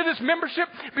let you into this membership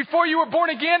before you were born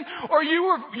again, or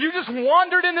you just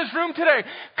wandered in this room today.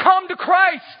 Come to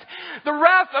Christ. The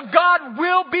wrath of God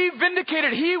will be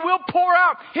vindicated. He will pour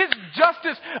out His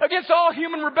justice against all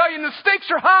human rebellion. The stakes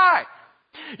are high.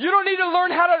 You don't need to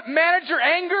learn how to manage your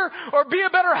anger or be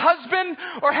a better husband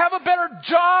or have a better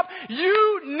job.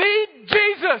 You need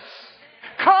Jesus.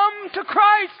 Come to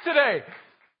Christ today.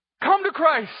 Come to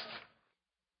Christ.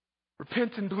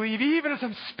 Repent and believe, even as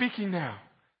I'm speaking now.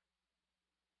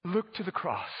 Look to the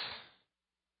cross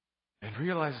and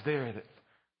realize there that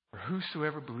for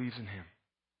whosoever believes in Him,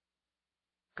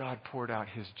 God poured out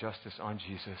His justice on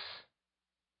Jesus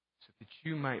so that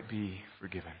you might be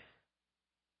forgiven.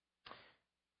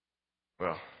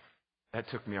 Well, that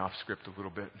took me off script a little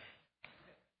bit.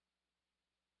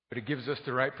 But it gives us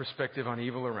the right perspective on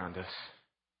evil around us.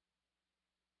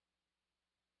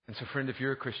 And so, friend, if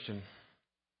you're a Christian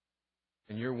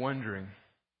and you're wondering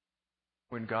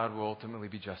when God will ultimately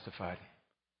be justified,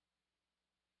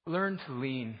 learn to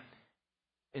lean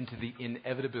into the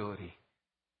inevitability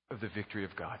of the victory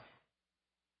of God.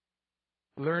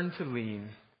 Learn to lean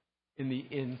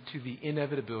into the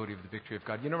inevitability of the victory of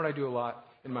God. You know what I do a lot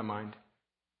in my mind?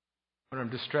 When I'm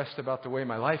distressed about the way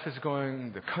my life is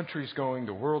going, the country's going,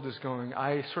 the world is going,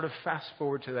 I sort of fast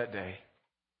forward to that day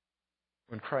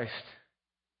when Christ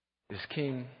is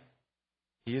King.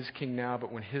 He is King now,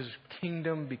 but when His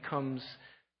kingdom becomes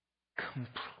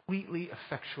completely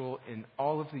effectual in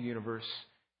all of the universe,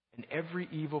 and every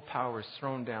evil power is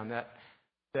thrown down, that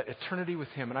eternity with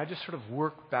Him. And I just sort of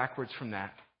work backwards from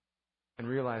that and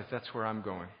realize that's where I'm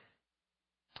going.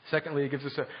 Secondly, it gives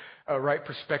us a right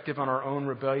perspective on our own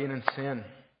rebellion and sin.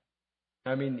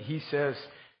 I mean, he says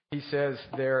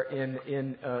there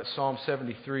in Psalm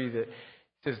 73 that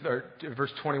says, or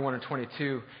verse 21 and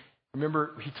 22.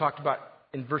 Remember, he talked about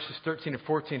in verses 13 and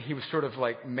 14, he was sort of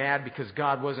like mad because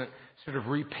God wasn't sort of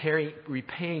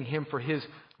repaying him for his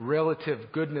relative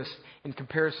goodness in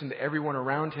comparison to everyone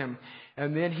around him.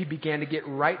 And then he began to get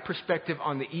right perspective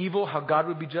on the evil, how God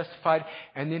would be justified.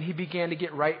 And then he began to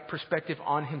get right perspective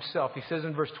on himself. He says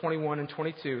in verse 21 and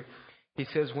 22, he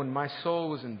says, when my soul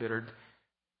was embittered,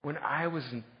 when I was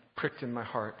pricked in my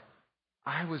heart,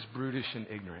 I was brutish and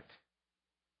ignorant.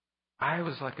 I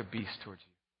was like a beast towards you.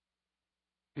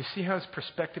 You see how his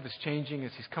perspective is changing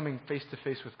as he's coming face to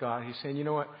face with God? He's saying, you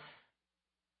know what?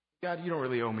 God, you don't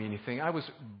really owe me anything. I was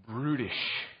brutish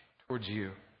towards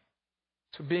you.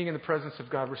 So being in the presence of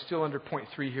God, we're still under point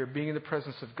 3 here. Being in the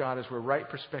presence of God is where right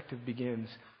perspective begins.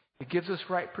 It gives us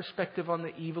right perspective on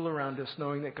the evil around us,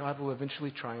 knowing that God will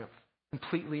eventually triumph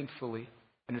completely and fully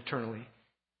and eternally.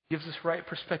 It gives us right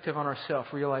perspective on ourselves,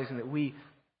 realizing that we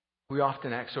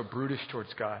often act so brutish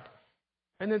towards God.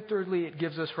 And then thirdly, it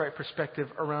gives us right perspective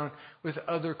around with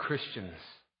other Christians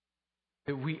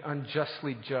that we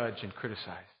unjustly judge and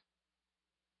criticize.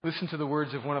 Listen to the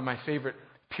words of one of my favorite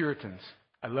Puritans.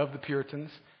 I love the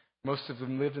Puritans. Most of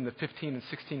them lived in the 15 and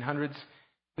 1600s.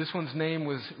 This one's name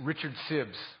was Richard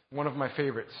Sibbes, one of my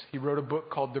favorites. He wrote a book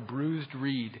called The Bruised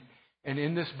Reed. And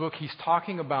in this book, he's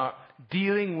talking about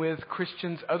dealing with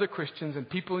Christians, other Christians, and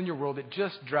people in your world that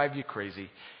just drive you crazy.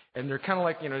 And they're kind of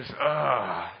like, just,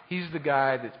 he's the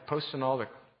guy that's posting all the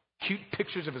cute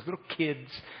pictures of his little kids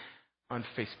on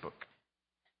Facebook.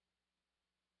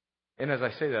 And as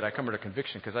I say that, I come to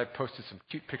conviction because I posted some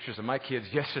cute pictures of my kids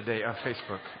yesterday on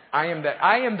Facebook. I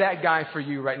am that guy for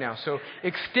you right now. So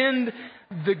extend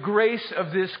the grace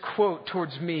of this quote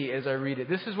towards me as I read it.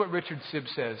 This is what Richard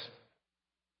Sibbes says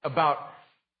about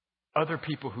other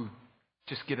people who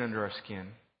just get under our skin.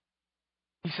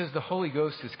 He says, the Holy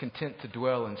Ghost is content to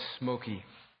dwell in smoky,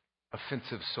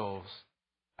 offensive souls.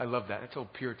 I love that. It's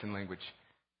old Puritan language.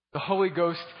 The Holy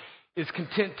Ghost is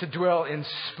content to dwell in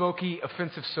smoky,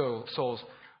 offensive souls.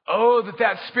 Oh,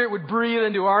 that Spirit would breathe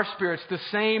into our spirits the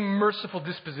same merciful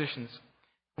dispositions.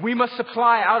 We must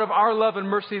supply out of our love and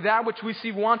mercy that which we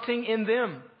see wanting in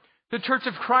them. The Church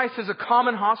of Christ is a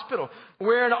common hospital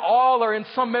wherein all are in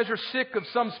some measure sick of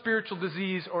some spiritual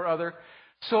disease or other.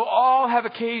 So all have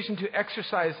occasion to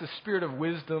exercise the spirit of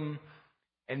wisdom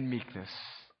and meekness.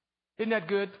 Isn't that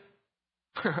good?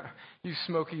 You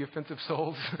smoky, offensive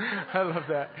souls. I love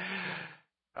that.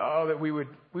 Oh,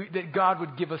 that God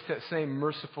would give us that same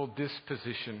merciful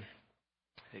disposition.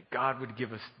 That God would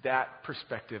give us that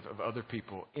perspective of other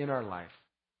people in our life.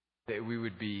 That we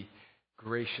would be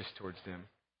gracious towards them.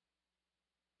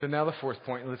 So now the fourth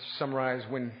point. Let's summarize.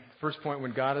 First point,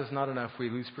 when God is not enough, we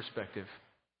lose perspective.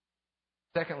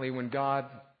 Secondly, when God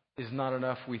is not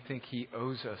enough, we think He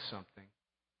owes us something.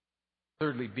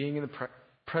 Thirdly, being in the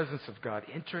presence of God,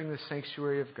 entering the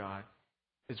sanctuary of God,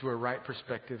 is where right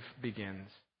perspective begins.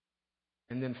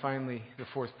 And then finally, the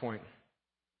fourth point,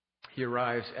 he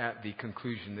arrives at the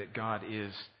conclusion that God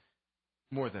is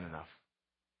more than enough.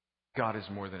 God is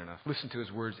more than enough. Listen to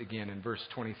his words again in verse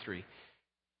 23.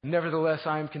 Nevertheless,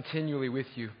 I am continually with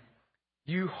you.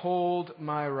 You hold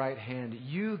my right hand.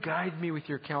 You guide me with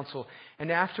your counsel,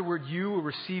 and afterward you will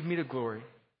receive me to glory.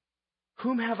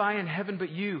 Whom have I in heaven but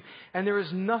you? And there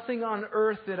is nothing on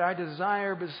earth that I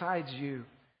desire besides you.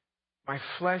 My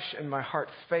flesh and my heart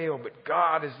fail, but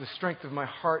God is the strength of my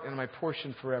heart and my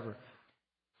portion forever.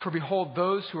 For behold,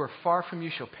 those who are far from you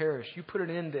shall perish. You put an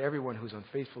end to everyone who is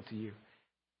unfaithful to you.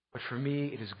 But for me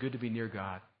it is good to be near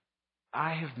God.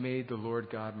 I have made the Lord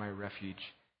God my refuge,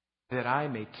 that I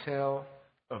may tell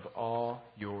of all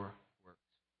your works.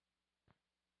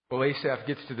 Well, Asaph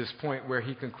gets to this point where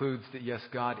he concludes that yes,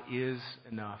 God is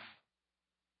enough.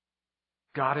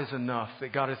 God is enough,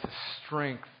 that God is the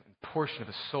strength and portion of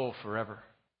his soul forever.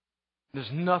 There's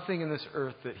nothing in this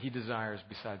earth that he desires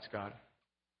besides God.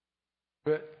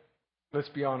 But let's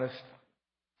be honest,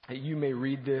 you may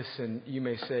read this and you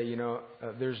may say,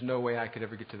 there's no way I could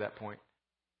ever get to that point.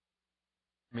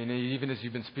 I mean, even as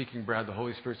you've been speaking, Brad, the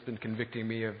Holy Spirit's been convicting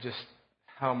me of just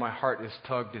how my heart is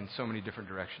tugged in so many different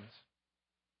directions.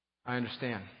 I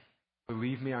understand.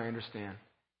 Believe me, I understand.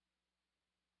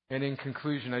 And in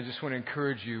conclusion, I just want to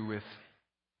encourage you with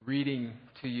reading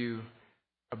to you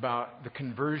about the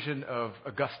conversion of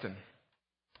Augustine,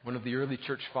 one of the early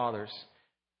church fathers.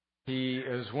 He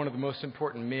is one of the most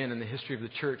important men in the history of the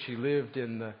church. He lived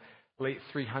in the late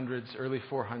 300s, early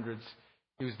 400s.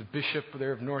 He was the bishop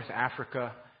there of North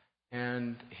Africa.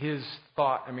 And his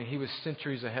thought, he was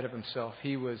centuries ahead of himself.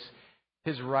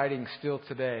 His writings still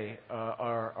today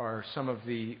are some of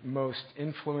the most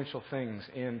influential things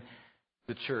in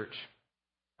the church.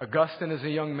 Augustine, as a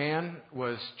young man,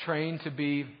 was trained to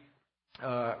be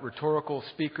a rhetorical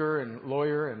speaker and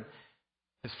lawyer, and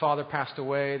his father passed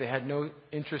away. They had no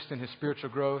interest in his spiritual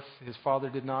growth. His father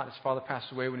did not. His father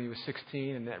passed away when he was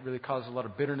 16, and that really caused a lot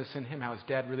of bitterness in him, how his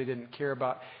dad really didn't care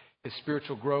about his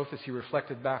spiritual growth as he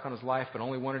reflected back on his life, but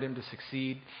only wanted him to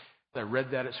succeed. As I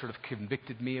read that, it sort of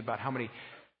convicted me about how many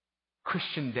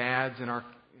Christian dads in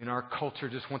our culture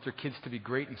just want their kids to be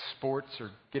great in sports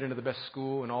or get into the best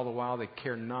school, and all the while they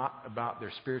care not about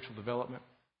their spiritual development.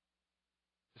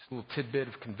 Just a little tidbit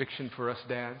of conviction for us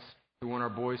dads. We want our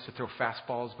boys to throw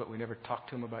fastballs, but we never talk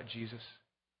to them about Jesus.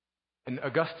 And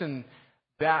Augustine,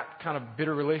 that kind of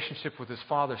bitter relationship with his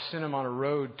father sent him on a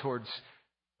road towards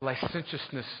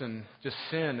licentiousness and just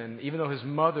sin. And even though his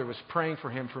mother was praying for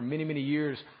him for many, many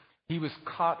years, he was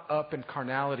caught up in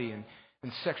carnality and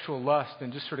sexual lust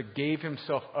and just sort of gave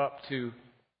himself up to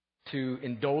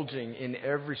indulging in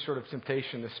every sort of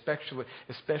temptation,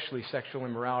 especially sexual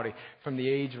immorality, from the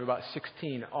age of about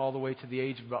 16 all the way to the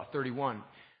age of about 31.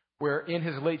 Where in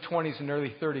his late 20s and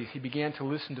early 30s, he began to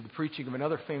listen to the preaching of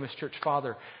another famous church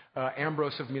father,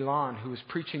 Ambrose of Milan, who was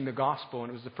preaching the gospel.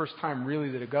 And it was the first time really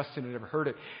that Augustine had ever heard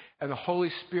it. And the Holy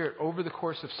Spirit, over the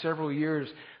course of several years,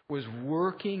 was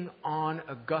working on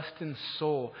Augustine's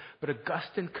soul. But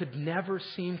Augustine could never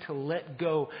seem to let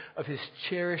go of his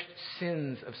cherished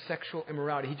sins of sexual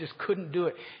immorality. He just couldn't do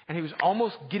it. And he was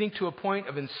almost getting to a point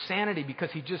of insanity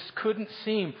because he just couldn't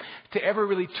seem to ever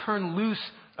really turn loose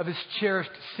of his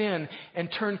cherished sin and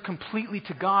turn completely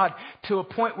to God, to a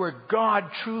point where God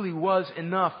truly was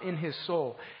enough in his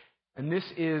soul. And this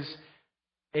is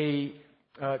a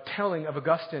telling of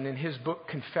Augustine in his book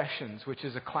Confessions, which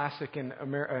is a classic in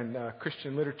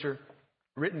Christian literature.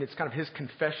 It's kind of his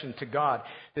confession to God.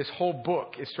 This whole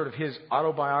book is sort of his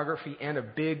autobiography and a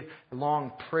big,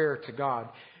 long prayer to God.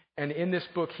 And in this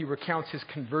book, he recounts his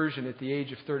conversion at the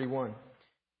age of 31.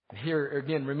 And here,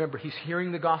 again, remember, he's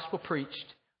hearing the gospel preached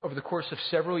over the course of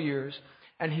several years,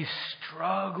 and he's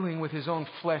struggling with his own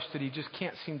flesh that he just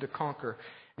can't seem to conquer.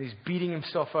 And he's beating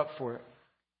himself up for it.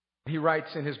 He writes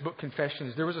in his book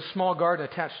Confessions, "There was a small garden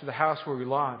attached to the house where we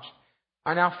lodged.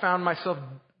 I now found myself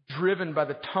driven by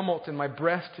the tumult in my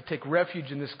breast to take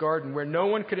refuge in this garden, where no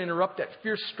one could interrupt that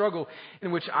fierce struggle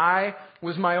in which I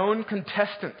was my own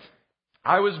contestant.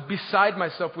 I was beside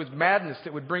myself with madness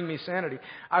that would bring me sanity.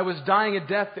 I was dying a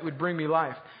death that would bring me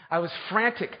life. I was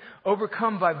frantic,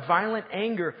 overcome by violent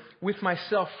anger with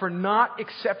myself for not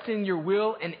accepting your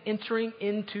will and entering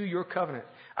into your covenant.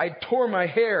 I tore my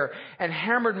hair and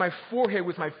hammered my forehead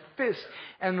with my fist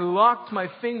and locked my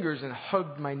fingers and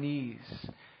hugged my knees."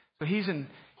 So he's in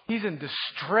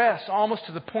distress, almost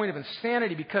to the point of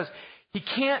insanity, because he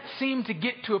can't seem to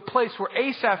get to a place where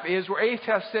Asaph is, where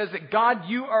Asaph says that, "God,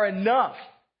 you are enough.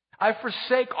 I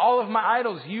forsake all of my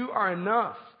idols. You are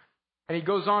enough." And he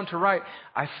goes on to write,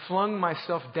 "I flung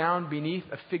myself down beneath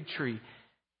a fig tree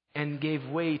and gave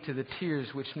way to the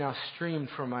tears which now streamed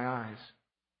from my eyes.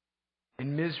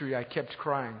 In misery I kept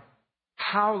crying,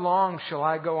 'How long shall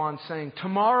I go on saying,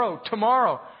 tomorrow,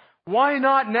 tomorrow? Why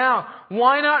not now?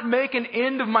 Why not make an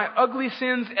end of my ugly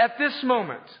sins at this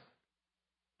moment?'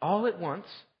 All at once,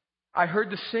 I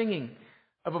heard the singing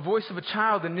of a voice of a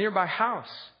child in a nearby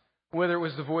house. Whether it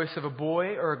was the voice of a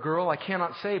boy or a girl, I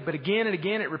cannot say. But again and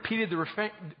again, it repeated the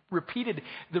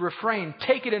refrain,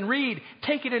 'Take it and read,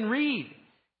 take it and read.'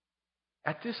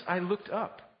 At this, I looked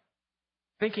up,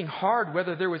 thinking hard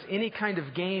whether there was any kind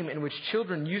of game in which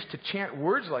children used to chant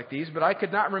words like these, but I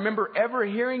could not remember ever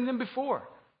hearing them before.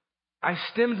 I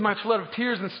stemmed my flood of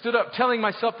tears and stood up, telling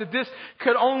myself that this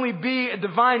could only be a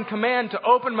divine command to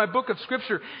open my book of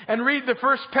Scripture and read the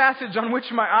first passage on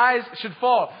which my eyes should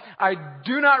fall." I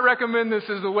do not recommend this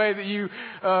as the way that you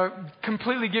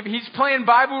completely give. He's playing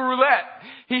Bible roulette.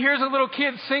 He hears a little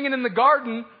kid singing in the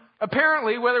garden,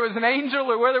 apparently, whether it was an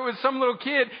angel or whether it was some little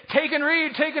kid, take and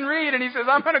read, and he says,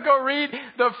 "I'm going to go read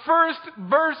the first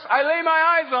verse I lay my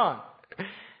eyes on."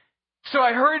 So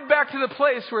I hurried back to the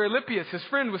place where Alypius, his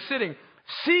friend, was sitting,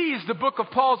 seized the book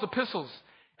of Paul's epistles,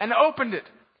 and opened it.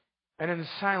 And in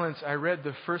silence I read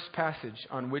the first passage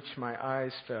on which my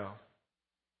eyes fell.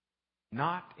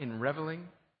 "Not in reveling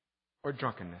or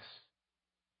drunkenness,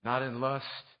 not in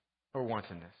lust or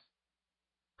wantonness,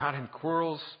 not in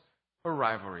quarrels or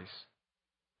rivalries.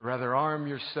 Rather arm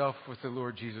yourself with the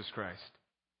Lord Jesus Christ.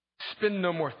 Spend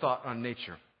no more thought on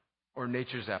nature, or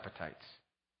nature's appetites.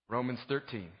 Romans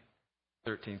 13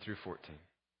 through 14.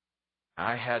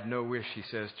 I had no wish, he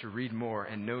says, to read more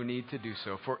and no need to do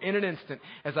so. For in an instant,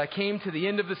 as I came to the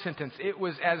end of the sentence, it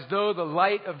was as though the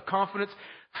light of confidence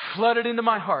flooded into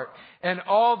my heart and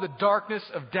all the darkness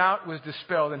of doubt was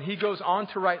dispelled. And he goes on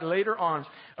to write later on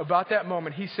about that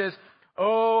moment. He says,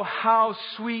 oh, how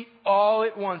sweet all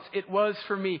at once it was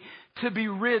for me to be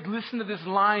rid. Listen to this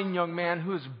line, young man,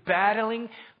 who is battling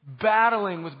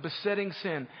with besetting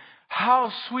sin.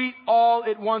 How sweet all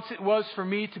at once it was for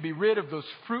me to be rid of those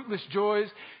fruitless joys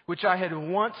which I had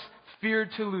once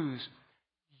feared to lose.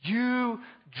 You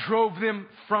drove them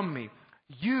from me.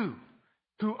 You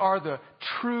who are the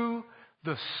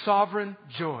sovereign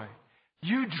joy.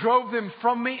 You drove them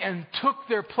from me and took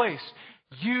their place.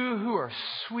 You who are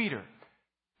sweeter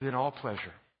than all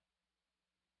pleasure.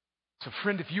 So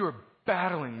friend, if you are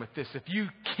battling with this, if you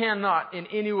cannot in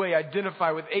any way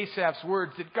identify with Asaph's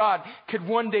words that God could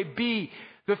one day be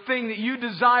the thing that you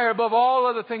desire above all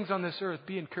other things on this earth,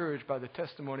 be encouraged by the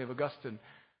testimony of Augustine,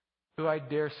 who I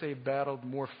dare say battled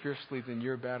more fiercely than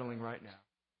you're battling right now.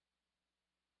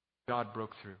 God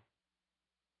broke through.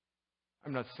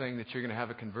 I'm not saying that you're going to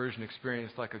have a conversion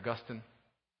experience like Augustine,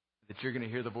 that you're going to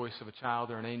hear the voice of a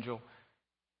child or an angel,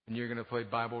 and you're going to play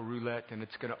Bible roulette and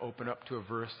it's going to open up to a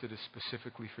verse that is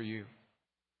specifically for you.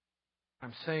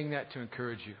 I'm saying that to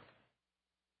encourage you.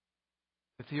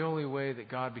 That the only way that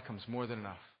God becomes more than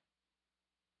enough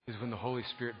is when the Holy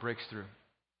Spirit breaks through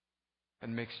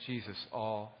and makes Jesus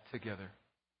altogether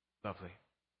lovely.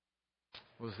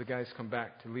 Well, as the guys come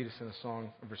back to lead us in a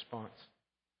song of response,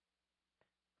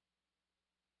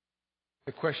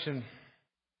 the question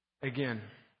again,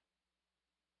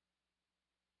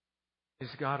 is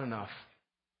God enough?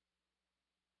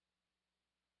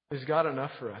 Is God enough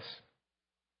for us?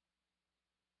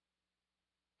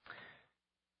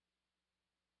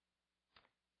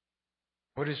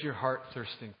 What is your heart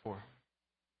thirsting for?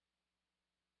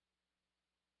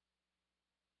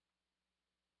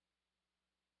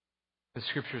 The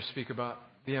scriptures speak about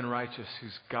the unrighteous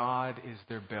whose God is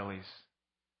their bellies.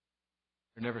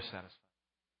 They're never satisfied.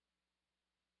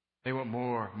 They want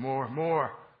more, more,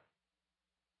 more.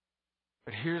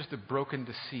 But here's the broken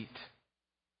deceit,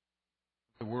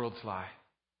 the world's lie.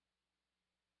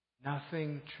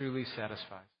 Nothing truly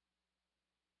satisfies.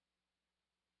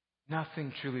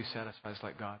 Nothing truly satisfies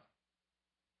like God.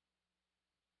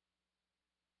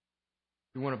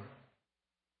 You want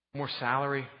more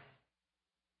salary,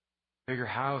 bigger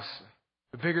house,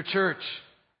 a bigger church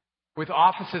with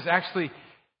offices actually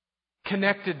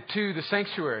connected to the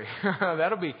sanctuary.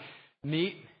 That'll be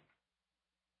neat.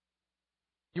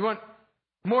 You want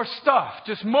more stuff,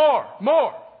 just more.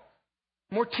 More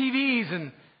TVs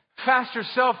and faster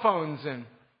cell phones and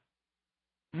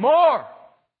more.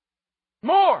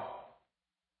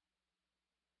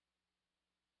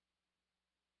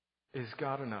 Is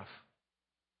God enough?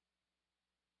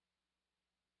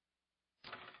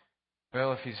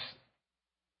 Well,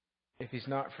 if He's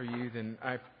not for you, then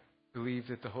I believe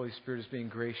that the Holy Spirit is being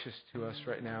gracious to us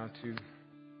right now to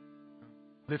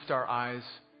lift our eyes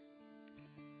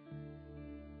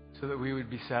so that we would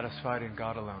be satisfied in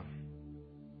God alone.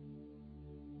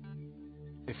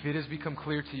 If it has become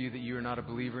clear to you that you are not a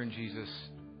believer in Jesus,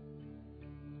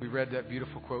 we read that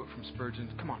beautiful quote from Spurgeon.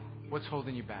 Come on, what's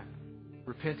holding you back?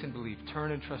 Repent and believe.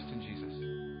 Turn and trust in Jesus.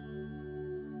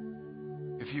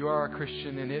 If you are a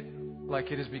Christian and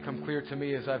like it has become clear to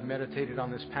me as I've meditated on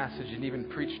this passage and even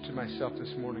preached to myself this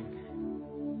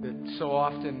morning, that so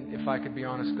often, if I could be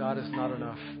honest, God is not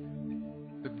enough.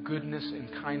 The goodness and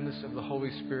kindness of the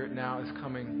Holy Spirit now is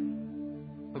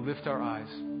coming to lift our eyes,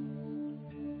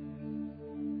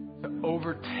 to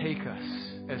overtake us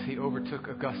as He overtook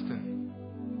Augustine,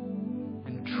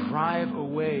 and drive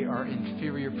away our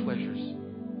inferior pleasures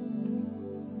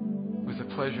with a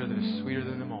pleasure that is sweeter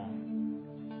than them all.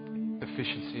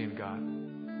 Sufficiency in God.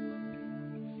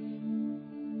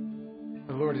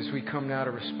 The Lord, as we come now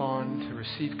to respond, to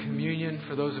receive communion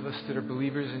for those of us that are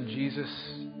believers in Jesus,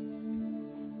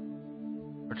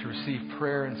 or to receive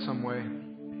prayer in some way,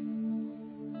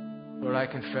 Lord, I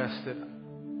confess that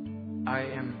I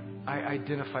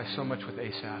identify so much with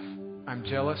Asaph. I'm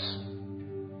jealous.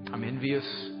 I'm envious.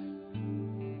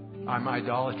 I'm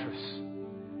idolatrous.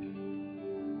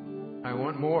 I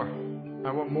want more.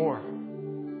 I want more.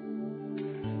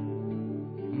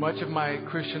 Much of my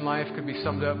Christian life could be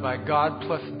summed up by God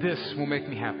plus this will make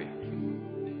me happy.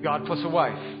 God plus a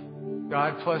wife.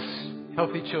 God plus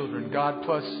healthy children. God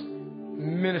plus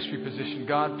ministry position.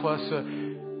 God plus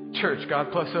a church.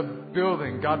 God plus a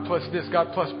building. God plus this.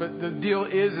 God plus. But the deal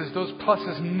is those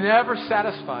pluses never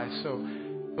satisfy. So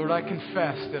Lord, I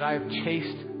confess that I have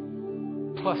chased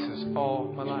pluses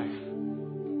all my life.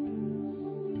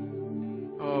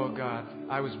 Oh, God,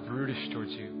 I was brutish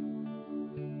towards you.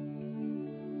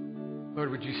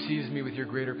 Lord, would you seize me with your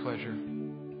greater pleasure?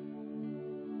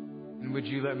 And would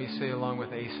you let me say along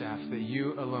with Asaph that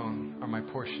you alone are my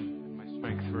portion, my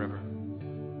strength forever.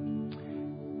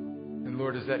 And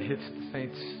Lord, as that hits the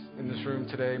saints in this room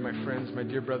today, my friends, my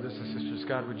dear brothers and sisters,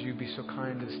 God, would you be so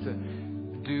kind as to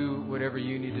do whatever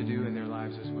you need to do in their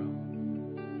lives as well.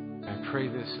 I pray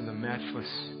this in the matchless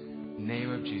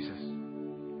name of Jesus.